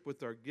 Worship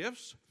with our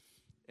gifts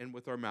and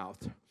with our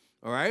mouth.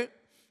 All right?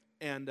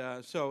 And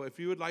so if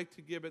you would like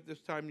to give at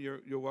this time,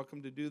 you're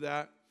welcome to do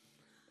that.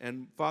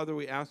 And Father,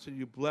 we ask that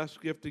you bless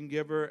gift and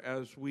giver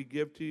as we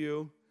give to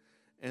you.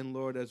 And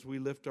Lord, as we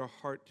lift our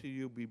heart to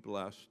you, be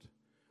blessed.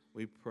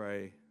 We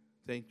pray.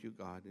 Thank you,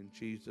 God, in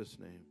Jesus'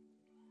 name.